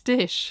to this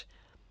dish.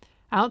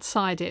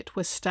 Outside it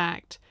were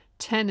stacked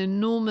 10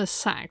 enormous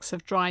sacks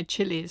of dried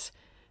chilies.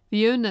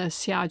 The owner,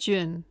 Xia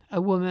Jun,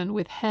 a woman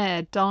with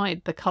hair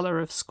dyed the colour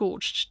of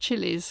scorched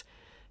chilies,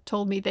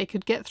 told me they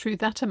could get through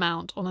that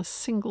amount on a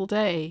single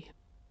day.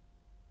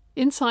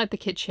 Inside the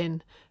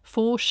kitchen,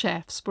 4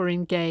 chefs were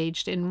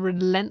engaged in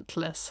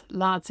relentless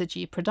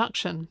laziji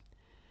production.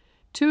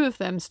 2 of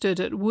them stood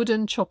at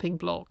wooden chopping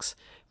blocks,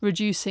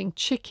 reducing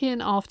chicken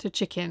after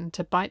chicken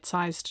to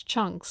bite-sized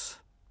chunks.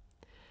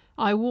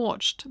 I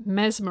watched,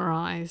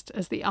 mesmerised,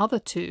 as the other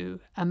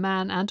 2, a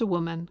man and a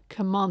woman,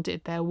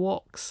 commanded their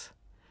woks.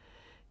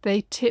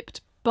 They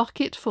tipped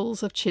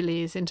bucketfuls of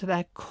chilies into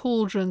their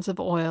cauldrons of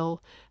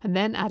oil and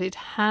then added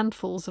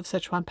handfuls of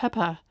Sichuan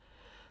pepper.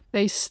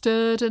 They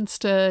stirred and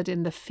stirred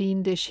in the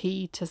fiendish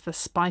heat as the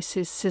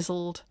spices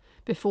sizzled,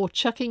 before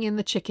chucking in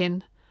the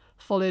chicken,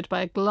 followed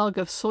by a glug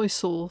of soy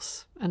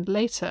sauce and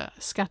later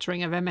a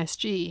scattering of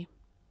MSG.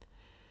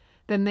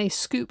 Then they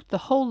scooped the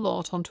whole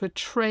lot onto a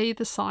tray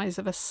the size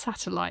of a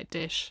satellite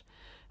dish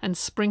and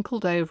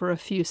sprinkled over a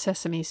few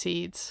sesame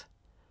seeds.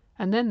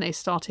 And then they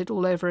started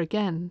all over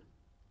again.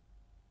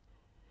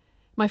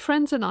 My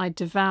friends and I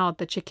devoured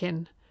the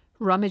chicken,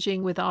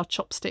 rummaging with our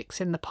chopsticks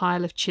in the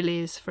pile of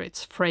chilies for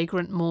its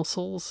fragrant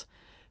morsels,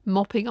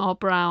 mopping our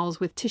brows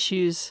with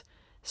tissues,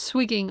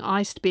 swigging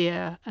iced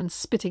beer and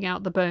spitting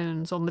out the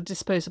bones on the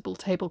disposable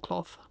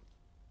tablecloth.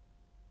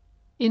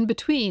 In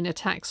between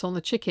attacks on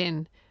the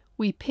chicken,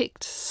 we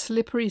picked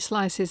slippery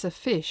slices of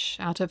fish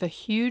out of a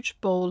huge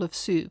bowl of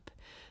soup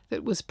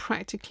that was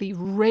practically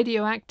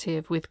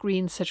radioactive with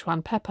green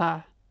Sichuan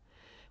pepper.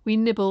 We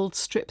nibbled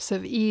strips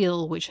of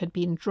eel which had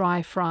been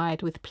dry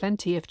fried with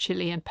plenty of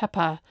chili and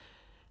pepper,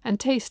 and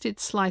tasted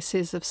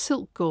slices of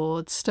silk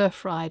gourd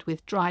stir-fried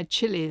with dried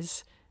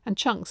chilies and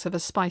chunks of a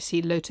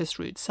spicy lotus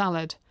root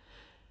salad.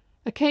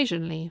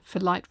 Occasionally,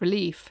 for light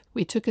relief,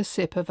 we took a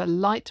sip of a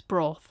light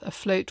broth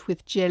afloat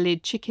with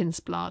jellied chicken's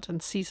blood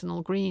and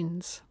seasonal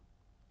greens.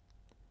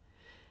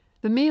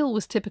 The meal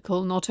was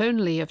typical not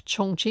only of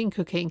Chongqing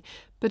cooking,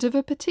 but of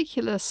a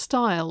particular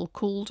style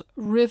called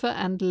river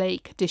and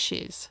lake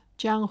dishes,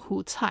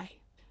 jianghu cai,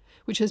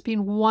 which has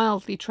been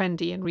wildly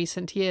trendy in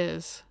recent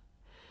years.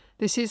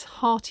 This is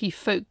hearty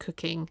folk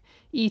cooking,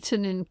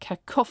 eaten in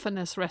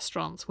cacophonous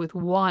restaurants with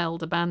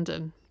wild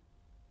abandon.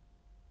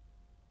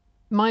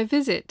 My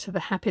visit to the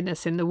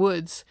Happiness in the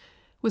Woods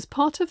was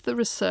part of the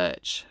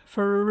research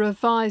for a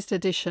revised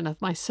edition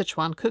of my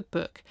Sichuan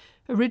cookbook,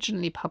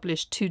 originally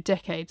published 2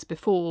 decades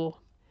before.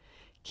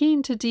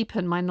 Keen to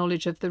deepen my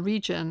knowledge of the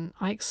region,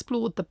 I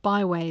explored the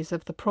byways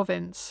of the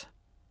province.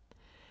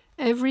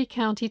 Every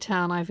county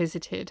town I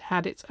visited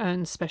had its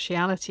own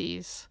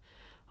specialities: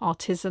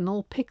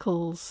 artisanal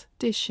pickles,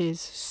 dishes,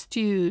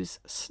 stews,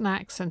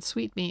 snacks and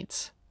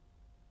sweetmeats.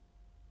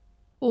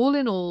 All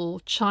in all,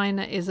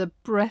 China is a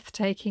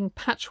breathtaking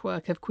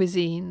patchwork of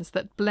cuisines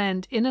that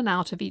blend in and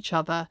out of each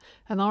other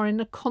and are in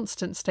a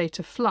constant state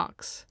of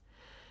flux.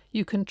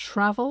 You can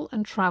travel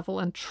and travel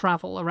and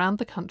travel around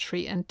the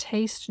country and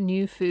taste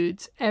new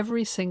foods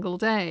every single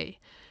day,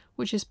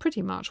 which is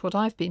pretty much what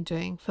I've been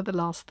doing for the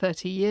last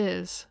 30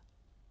 years.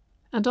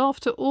 And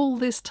after all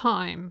this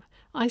time,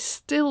 I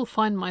still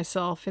find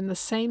myself in the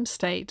same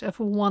state of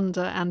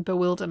wonder and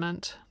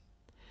bewilderment.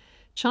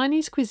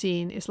 Chinese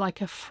cuisine is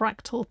like a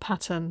fractal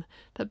pattern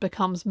that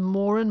becomes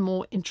more and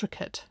more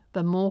intricate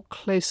the more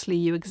closely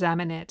you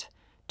examine it,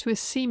 to a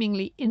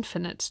seemingly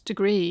infinite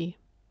degree.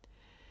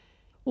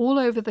 All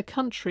over the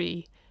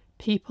country,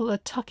 people are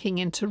tucking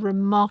into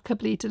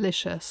remarkably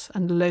delicious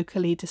and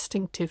locally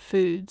distinctive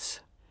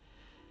foods.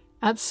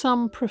 At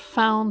some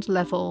profound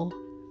level,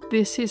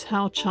 this is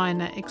how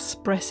China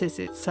expresses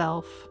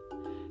itself,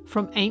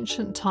 from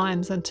ancient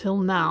times until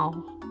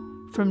now,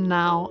 from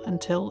now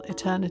until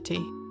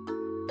eternity.